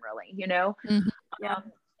platform, really, you know? Mm-hmm. Yeah.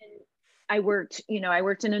 And I worked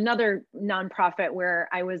in another nonprofit where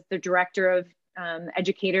I was the director of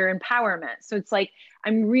educator empowerment. So it's like,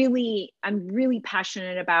 I'm really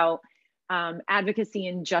passionate about advocacy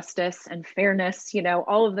and justice and fairness, you know,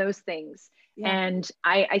 all of those things. Yeah. And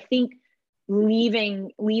I think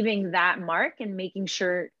leaving that mark and making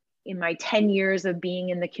sure in my 10 years of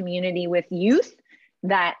being in the community with youth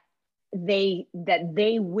that they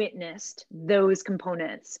witnessed those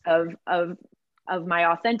components of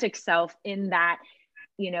my authentic self, in that,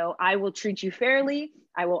 you know, I will treat you fairly,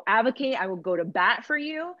 I will advocate, I will go to bat for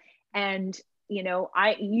you, and you know,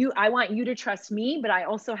 I want you to trust me, but I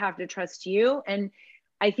also have to trust you. And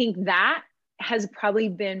I think that has probably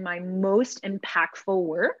been my most impactful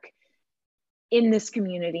work in this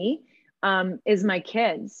community, is my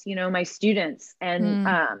kids, you know, my students. And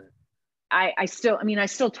I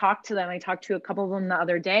still talk to them. I talked to a couple of them the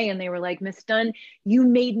other day, and they were like, Miss Dunn, you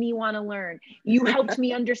made me want to learn. You helped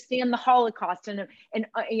me understand the Holocaust and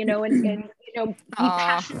be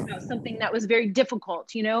passionate about something that was very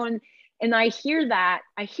difficult, you know, and I hear that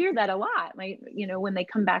a lot. When they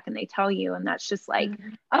come back and they tell you, and that's just like,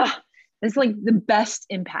 it's like the best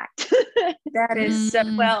impact. That is so,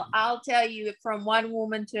 well, I'll tell you, from one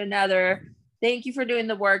woman to another, thank you for doing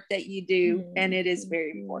the work that you do. And it is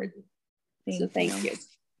very important. Thank you.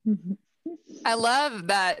 I love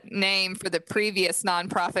that name for the previous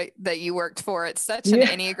nonprofit that you worked for. It's such an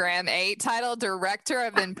Enneagram 8 title, Director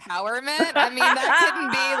of Empowerment. I mean, that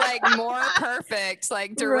couldn't be like more perfect.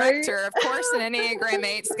 Like director, right? Of course, an Enneagram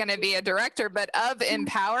 8 is going to be a director, but of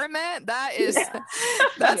empowerment,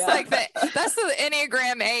 that's like that's the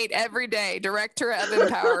Enneagram 8 every day, Director of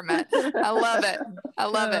Empowerment. I love it. I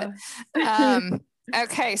love it.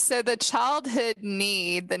 Okay, so the childhood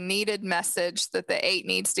need, the needed message that the 8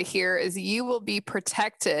 needs to hear is you will be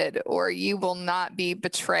protected or you will not be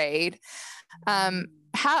betrayed. And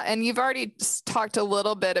you've already talked a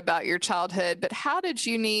little bit about your childhood, but how did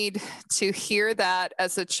you need to hear that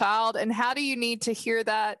as a child, and how do you need to hear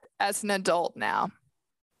that as an adult now?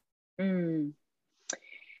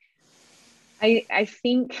 I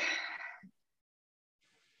think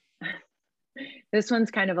this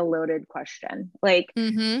one's kind of a loaded question. Like,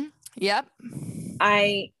 yep.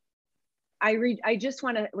 I just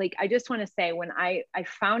want to say, when I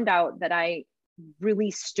found out that I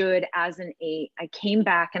really stood as an 8, I came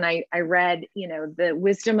back and I read, you know, the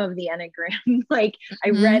Wisdom of the Enneagram. Like, I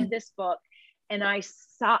read this book, and I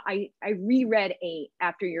reread 8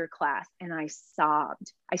 after your class, and I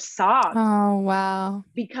sobbed. Oh, wow.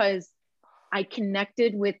 Because I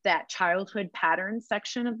connected with that childhood pattern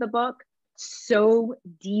section of the book so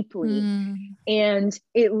deeply. And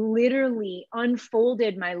it literally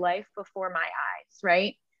unfolded my life before my eyes,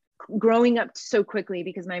 right? Growing up so quickly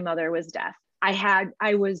because my mother was deaf.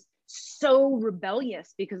 I was so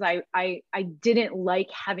rebellious because I didn't like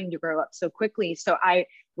having to grow up so quickly. So I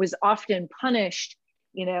was often punished,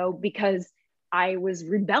 you know, because I was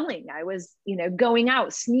rebelling. I was, you know, going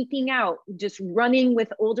out, sneaking out, just running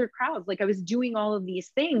with older crowds. Like, I was doing all of these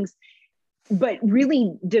things, but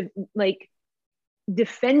really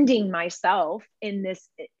defending myself in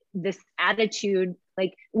this attitude,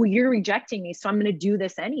 like, well, you're rejecting me, so I'm going to do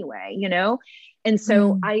this anyway, you know? And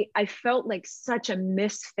so I felt like such a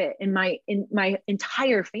misfit in my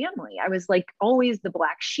entire family. I was like always the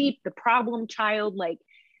black sheep, the problem child, like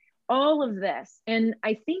all of this. And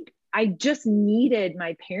I think I just needed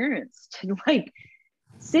my parents to like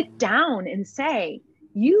sit down and say,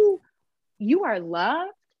 you are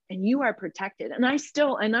loved and you are protected. And I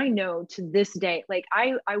know to this day, like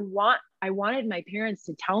I wanted my parents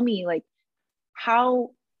to tell me like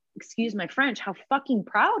how, excuse my French, how fucking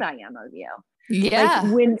proud I am of you. Yeah.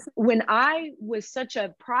 Like when I was such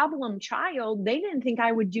a problem child, they didn't think I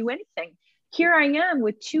would do anything. Here I am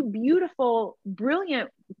with 2 beautiful,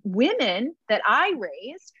 brilliant women that I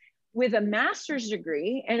raised, with a master's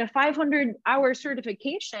degree and a 500-hour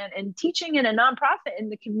certification and teaching in a nonprofit in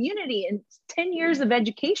the community and 10 years of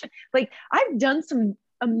education. Like, I've done some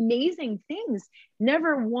amazing things.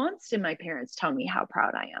 Never once did my parents tell me how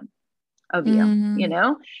proud I am of you. You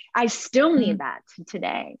know, I still need that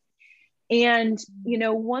today. And, you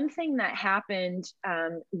know, one thing that happened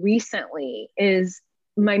recently is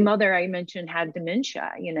my mother, I mentioned, had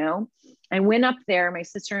dementia. You know, I went up there, my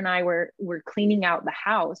sister and I were cleaning out the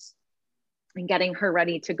house and getting her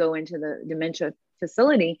ready to go into the dementia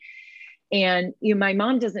facility. And, you know, my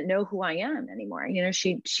mom doesn't know who I am anymore. You know,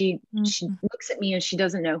 she looks at me and she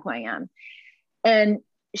doesn't know who I am. And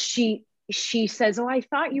she says, "Oh, I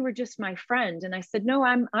thought you were just my friend." And I said, "No,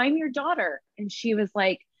 I'm your daughter." And she was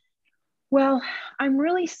like, "Well, I'm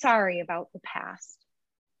really sorry about the past."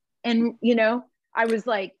 And, you know, I was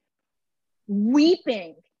like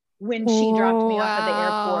weeping when she dropped me off at the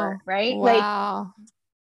airport, right? Like,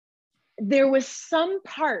 there was some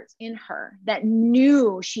part in her that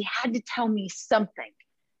knew she had to tell me something.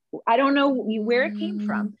 I don't know where it came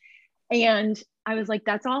from. And I was like,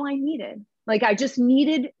 that's all I needed. Like, I just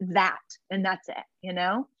needed that. And that's it, you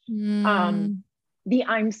know?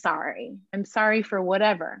 I'm sorry for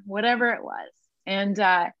whatever it was. And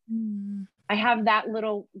I have that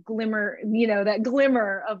little glimmer, you know, that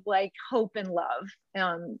glimmer of like hope and love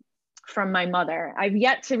from my mother. I've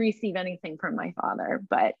yet to receive anything from my father,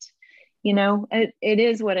 but you know, it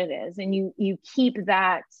is what it is. And you keep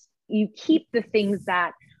the things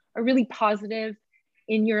that are really positive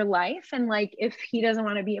in your life. And like, if he doesn't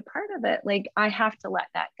want to be a part of it, like, I have to let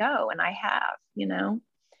that go. And I have, you know,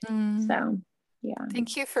 so yeah.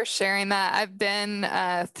 Thank you for sharing that. I've been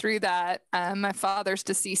through that. My father's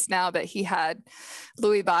deceased now, but he had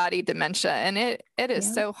Lewy body dementia, and it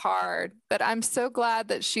is so hard. But I'm so glad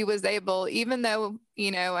that she was able, even though,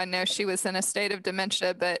 you know, I know she was in a state of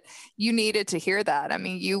dementia, but you needed to hear that. I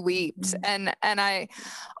mean, you wept. And I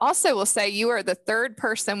also will say you are the third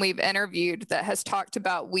person we've interviewed that has talked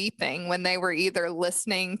about weeping when they were either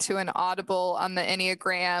listening to an audible on the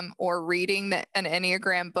Enneagram or reading an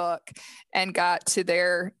Enneagram book and got to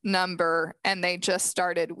their number and they just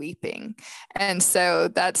started weeping. And so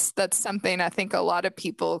that's something I think a lot of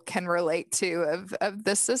people can relate to of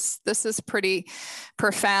this is pretty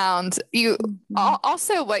profound. You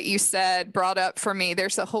also, what you said brought up for me,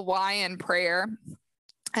 there's a Hawaiian prayer,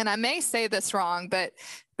 and I may say this wrong, but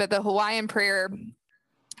the Hawaiian prayer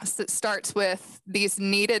starts with these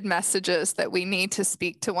needed messages that we need to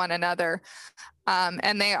speak to one another.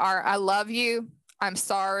 And they are, I love you. I'm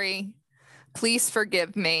sorry. Please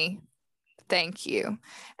forgive me. Thank you.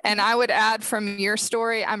 And I would add from your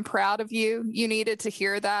story, I'm proud of you. You needed to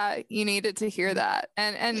hear that. You needed to hear that.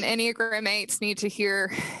 And Enneagram 8s need to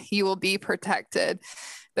hear you will be protected.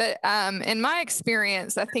 But in my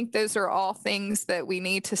experience, I think those are all things that we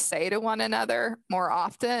need to say to one another more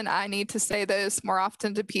often. I need to say those more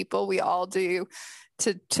often to people. We all do.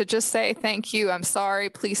 To just say, thank you. I'm sorry.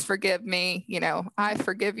 Please forgive me. You know, I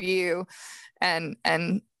forgive you. And,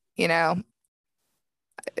 you know,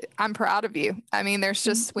 I'm proud of you. I mean, there's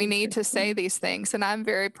just, we need to say these things, and I'm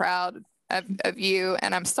very proud of you.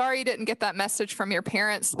 And I'm sorry you didn't get that message from your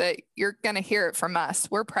parents, but you're going to hear it from us.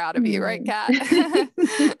 We're proud of you, right, Kat?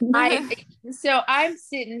 So I'm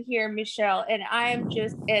sitting here, Michelle, and I'm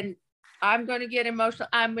going to get emotional.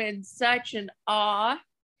 I'm in such an awe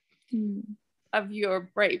of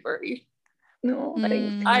your bravery.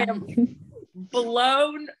 I am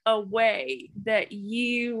blown away that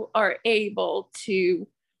you are able to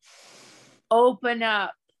open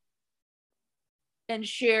up and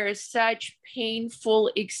share such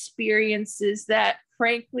painful experiences that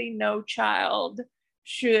frankly no child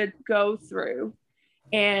should go through,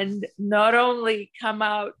 and not only come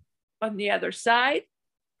out on the other side,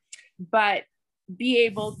 but be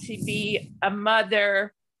able to be a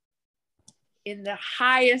mother in the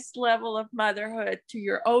highest level of motherhood to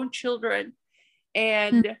your own children,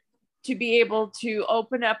 and to be able to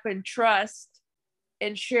open up and trust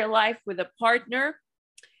and share life with a partner,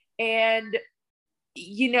 and,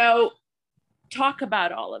 you know, talk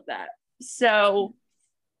about all of that. So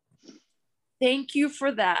thank you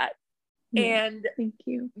for that. And thank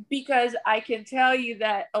you. Because I can tell you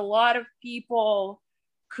that a lot of people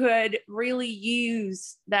could really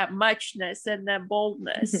use that muchness and that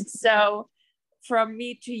boldness. So from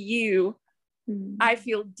me to you, I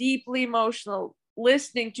feel deeply emotional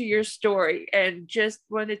listening to your story, and just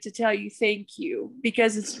wanted to tell you thank you,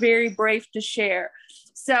 because it's very brave to share.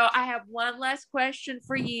 So I have one last question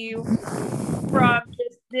for you from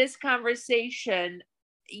just this conversation.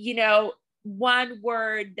 You know, one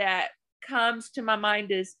word that comes to my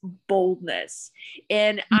mind is boldness.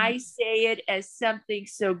 And I say it as something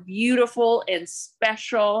so beautiful and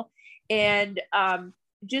special, and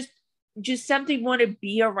just something you want to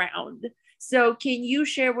be around. So can you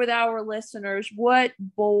share with our listeners what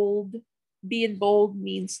being bold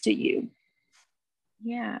means to you?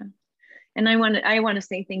 Yeah. And I want to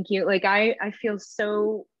say thank you. Like I feel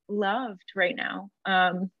so loved right now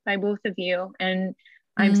by both of you. And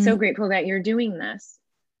I'm so grateful that you're doing this.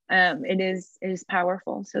 It is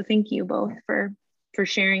powerful. So thank you both for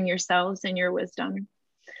sharing yourselves and your wisdom.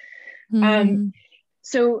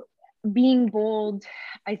 So being bold,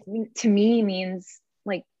 I think to me means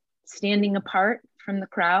like standing apart from the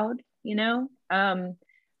crowd, you know?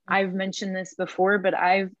 I've mentioned this before, but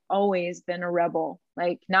I've always been a rebel,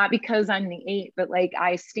 like not because I'm the 8, but like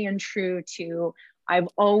I stand true to, I've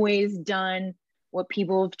always done what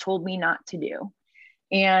people have told me not to do.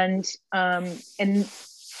 And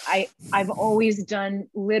I've always done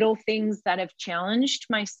little things that have challenged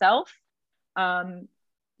myself.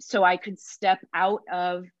 So I could step out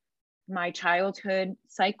of my childhood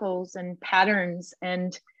cycles and patterns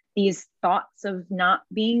and these thoughts of not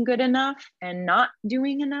being good enough and not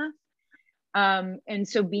doing enough. And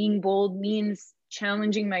so being bold means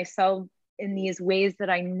challenging myself in these ways that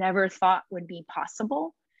I never thought would be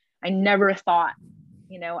possible. I never thought,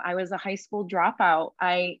 you know, I was a high school dropout.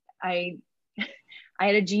 I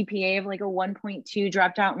had a GPA of like a 1.2,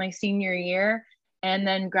 dropped out my senior year, and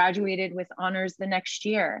then graduated with honors the next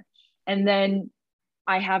year. And then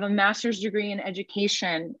I have a master's degree in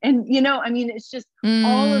education. And, you know, I mean, it's just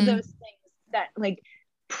all of those things that like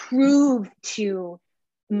prove to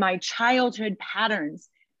my childhood patterns,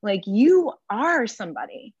 like you are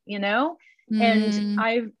somebody, you know? And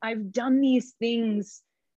I've done these things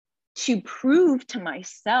to prove to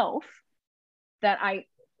myself that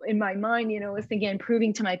in my mind, you know, was thinking,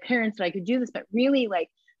 proving to my parents that I could do this, but really like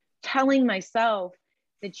telling myself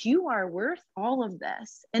that you are worth all of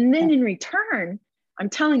this. And then in return, I'm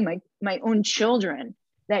telling my own children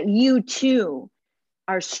that you too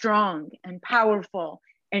are strong and powerful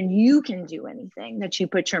and you can do anything that you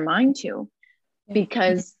put your mind to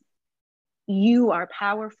because you are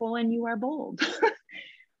powerful and you are bold.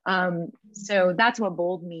 So that's what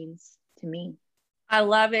bold means to me. I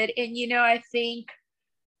love it. And, you know, I think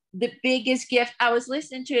the biggest gift, I was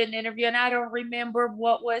listening to an interview and I don't remember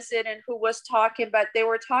what was it and who was talking, but they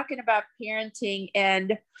were talking about parenting.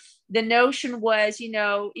 And the notion was, you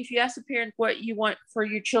know, if you ask a parent what you want for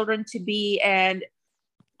your children to be, and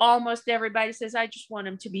almost everybody says, I just want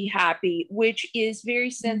them to be happy, which is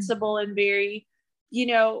very sensible and very, you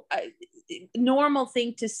know, normal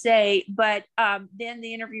thing to say. But then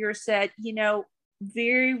the interviewer said, you know,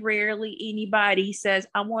 very rarely anybody says,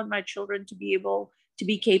 I want my children to be able to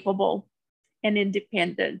be capable and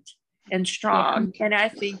independent and strong. And I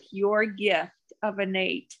think your gift of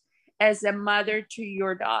innate as a mother to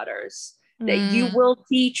your daughters, that you will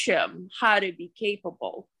teach them how to be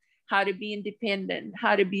capable, how to be independent,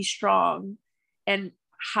 how to be strong, and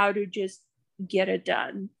how to just get it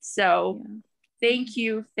done. So thank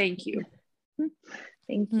you. Thank you.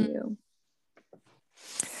 Thank you.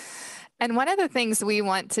 And one of the things we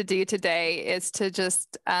want to do today is to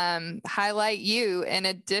just highlight you in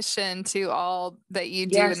addition to all that you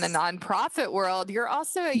do in the nonprofit world. You're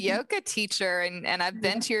also a yoga teacher, and I've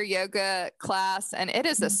been to your yoga class, and it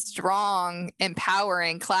is a strong,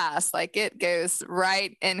 empowering class. Like it goes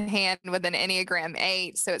right in hand with an Enneagram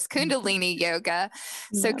 8. So it's Kundalini yoga.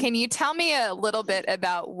 So can you tell me a little bit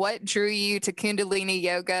about what drew you to Kundalini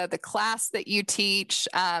yoga, the class that you teach,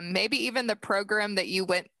 maybe even the program that you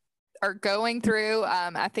are going through?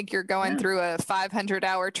 I think you're going through a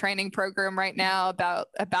 500-hour training program right now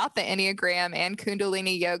about the Enneagram and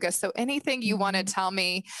Kundalini yoga. So anything you want to tell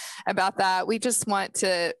me about that, we just want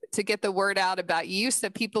to get the word out about you so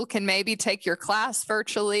people can maybe take your class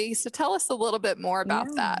virtually. So tell us a little bit more about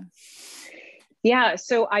that. Yeah,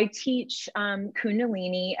 so I teach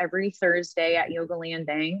Kundalini every Thursday at Yoga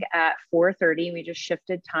Landing at 4:30. We just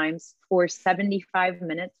shifted times for 75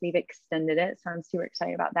 minutes. We've extended it, so I'm super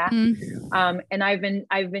excited about that. And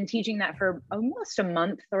I've been teaching that for almost a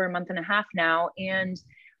month or a month and a half now. And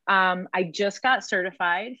I just got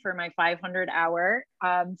certified for my 500-hour,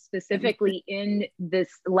 specifically in this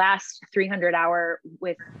last 300-hour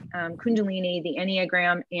with Kundalini, the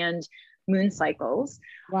Enneagram, and moon cycles.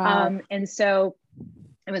 And so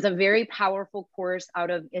it was a very powerful course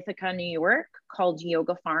out of Ithaca, New York, called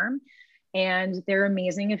Yoga Farm. And they're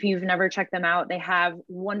amazing. If you've never checked them out, they have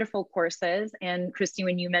wonderful courses. And Christy,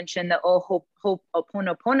 when you mentioned the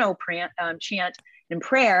Ho'oponopono chant, and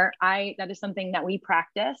prayer, that is something that we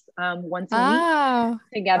practice once a week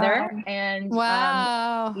together. And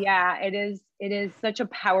yeah, it is such a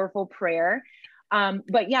powerful prayer.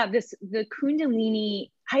 But yeah, the Kundalini,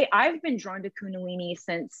 I've been drawn to Kundalini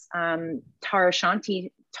since Tara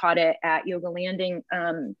Shanti taught it at Yoga Landing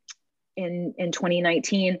in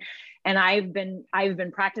 2019. And I've been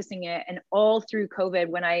practicing it, and all through COVID,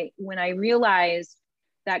 when I realized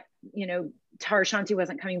that, you know, Tara Shanti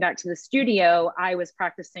wasn't coming back to the studio, I was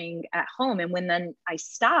practicing at home. And when then I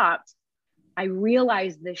stopped, I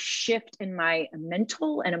realized the shift in my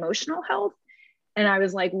mental and emotional health. And I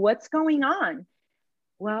was like, what's going on?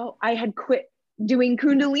 Well, I had quit doing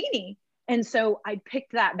Kundalini. And so I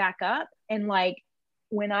picked that back up. And like,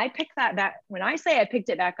 when I say I picked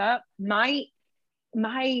it back up, my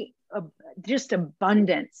just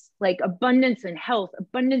abundance, like abundance in health,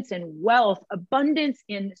 abundance in wealth, abundance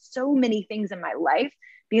in so many things in my life,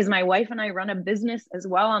 because my wife and I run a business as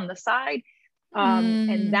well on the side.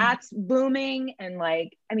 And that's booming. And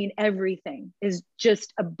like, I mean, everything is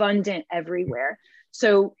just abundant everywhere.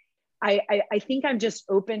 So I think I've just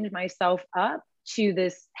opened myself up to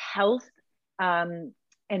this health and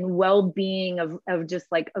well-being of just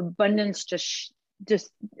like abundance, just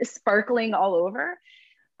sparkling all over.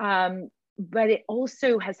 But it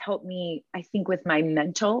also has helped me, I think, with my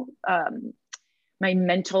mental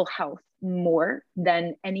health more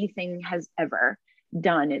than anything has ever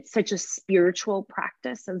done. It's such a spiritual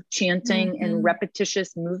practice of chanting and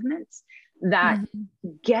repetitious movements that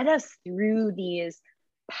get us through these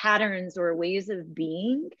patterns or ways of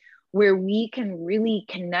being where we can really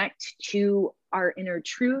connect to our inner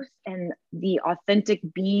truth and the authentic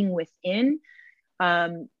being within.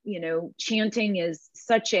 You know, chanting is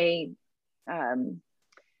such an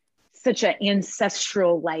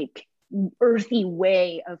ancestral, like earthy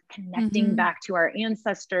way of connecting back to our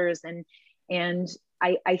ancestors. And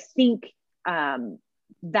I think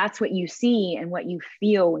that's what you see and what you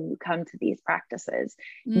feel when you come to these practices.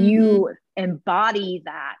 You embody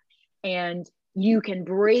that, and you can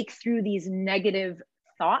break through these negative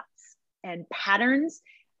thoughts and patterns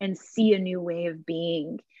and see a new way of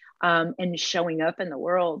being and showing up in the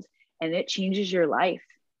world. And it changes your life.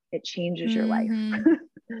 It changes your life.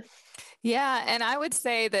 Yeah. And I would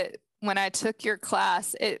say that when I took your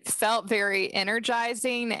class, it felt very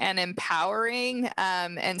energizing and empowering.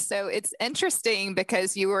 And so it's interesting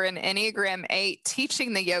because you were an Enneagram 8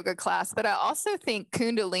 teaching the yoga class, but I also think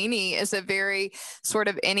Kundalini is a very sort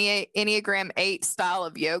of Enneagram 8 style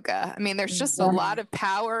of yoga. I mean, there's just a lot of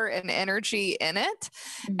power and energy in it.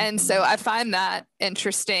 And so I find that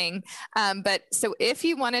interesting. But so if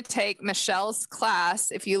you want to take Michelle's class,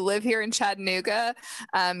 if you live here in Chattanooga,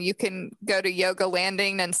 you can go to Yoga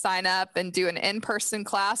Landing and sign up and do an in-person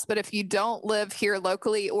class. But if you don't live here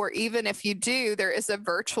locally, or even if you do, there is a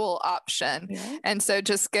virtual option. And so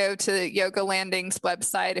just go to Yoga Landing's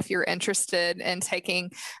website if you're interested in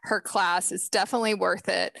taking her class. It's definitely worth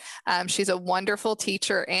it. She's a wonderful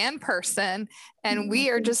teacher and person. And we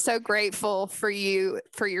are just so grateful for you,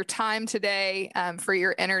 for your time today, for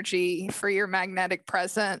your energy, for your magnetic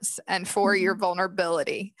presence, and for your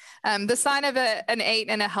vulnerability. The sign of an 8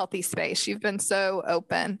 in a healthy space. You've been so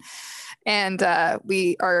open, and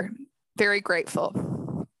we are very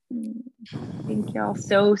grateful. Thank y'all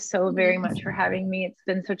so very much for having me. It's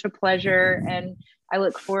been such a pleasure, and I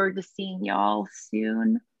look forward to seeing y'all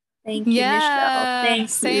soon. Thank you, Michelle.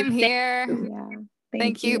 Thanks. Same here.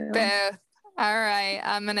 Thank you both. All right,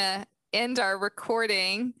 I'm going to end our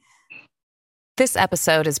recording. This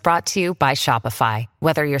episode is brought to you by Shopify.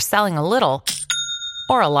 Whether you're selling a little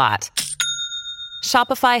or a lot,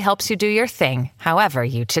 Shopify helps you do your thing, however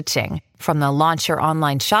you cha-ching. From the launch your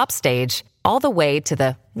online shop stage, all the way to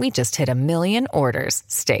the we just hit 1 million orders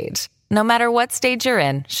stage. No matter what stage you're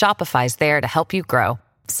in, Shopify's there to help you grow.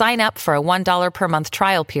 Sign up for a $1 per month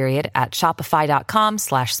trial period at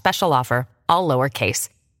shopify.com/special offer, all lowercase.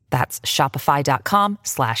 That's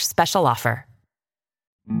shopify.com/special offer.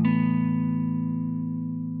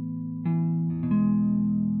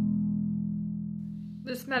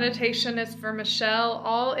 This meditation is for Michelle,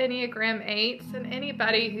 all Enneagram 8s, and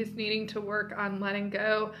anybody who's needing to work on letting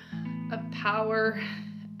go of power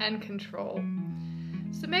and control.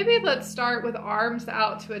 So maybe let's start with arms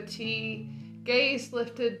out to a T, gaze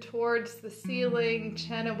lifted towards the ceiling,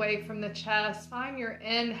 chin away from the chest. Find your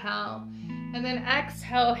inhale. And then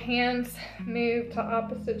exhale, hands move to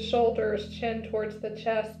opposite shoulders, chin towards the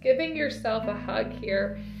chest, giving yourself a hug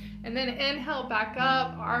here. And then inhale back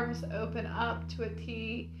up, arms open up to a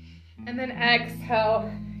T. And then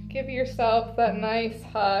exhale, give yourself that nice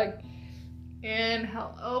hug.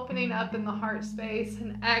 Inhale, opening up in the heart space,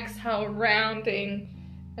 and exhale, rounding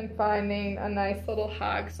and finding a nice little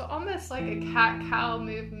hug. So almost like a cat-cow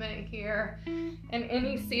movement here, in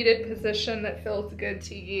any seated position that feels good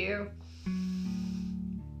to you.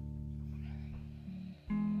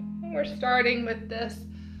 We're starting with this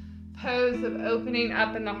pose of opening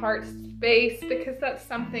up in the heart space because that's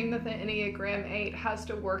something that the Enneagram 8 has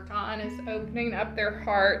to work on, is opening up their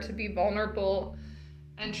heart to be vulnerable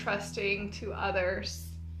and trusting to others.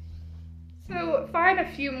 So find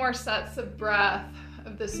a few more sets of breath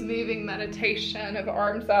of this moving meditation of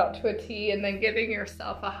arms out to a T and then giving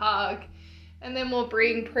yourself a hug. And then we'll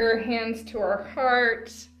bring prayer hands to our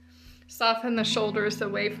heart, soften the shoulders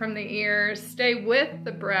away from the ears, stay with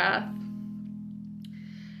the breath,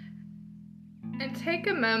 and take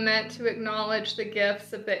a moment to acknowledge the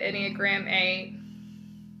gifts of the Enneagram 8.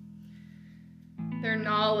 Their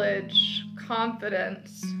knowledge,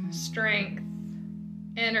 confidence, strength,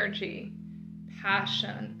 energy,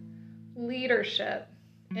 passion, leadership,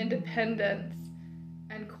 independence,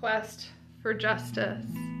 and quest for justice.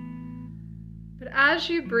 But as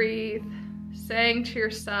you breathe, saying to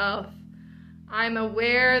yourself, I'm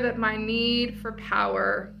aware that my need for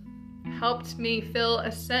power helped me feel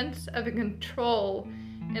a sense of control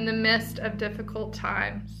in the midst of difficult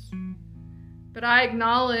times. But I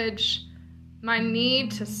acknowledge my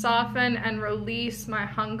need to soften and release my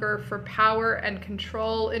hunger for power and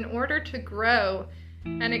control in order to grow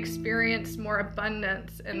and experience more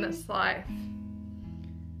abundance in this life.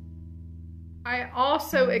 I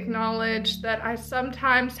also acknowledge that I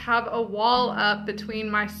sometimes have a wall up between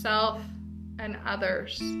myself and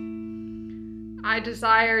others. I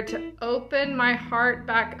desire to open my heart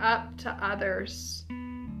back up to others,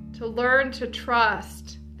 to learn to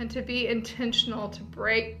trust, and to be intentional to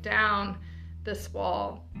break down this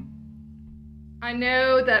wall. I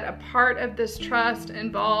know that a part of this trust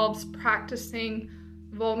involves practicing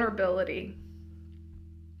vulnerability.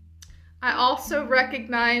 I also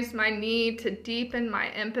recognize my need to deepen my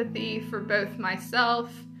empathy for both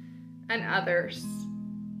myself and others.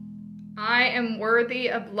 I am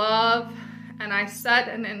worthy of love, and I set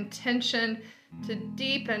an intention to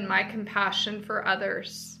deepen my compassion for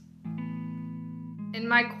others. In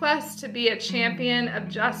my quest to be a champion of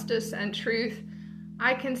justice and truth,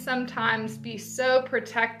 I can sometimes be so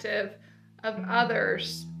protective of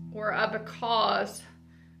others or of a cause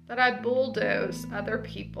that I bulldoze other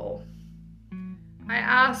people. I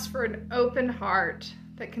ask for an open heart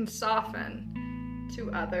that can soften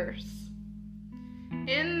to others.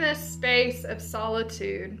 In this space of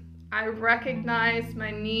solitude, I recognize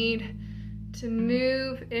my need to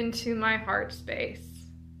move into my heart space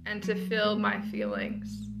and to feel my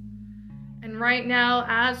feelings. And right now,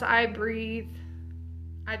 as I breathe,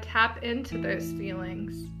 I tap into those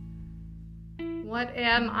feelings. What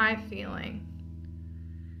am I feeling?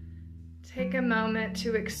 Take a moment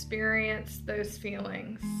to experience those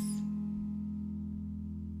feelings.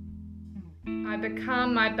 I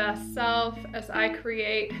become my best self as I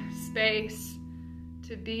create space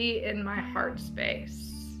to be in my heart space.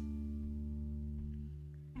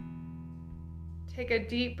 Take a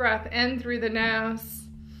deep breath in through the nose.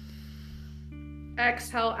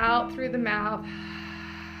 Exhale out through the mouth.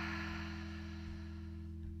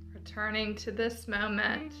 Returning to this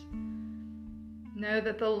moment. Know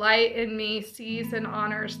that the light in me sees and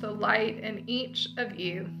honors the light in each of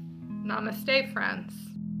you. Namaste, friends.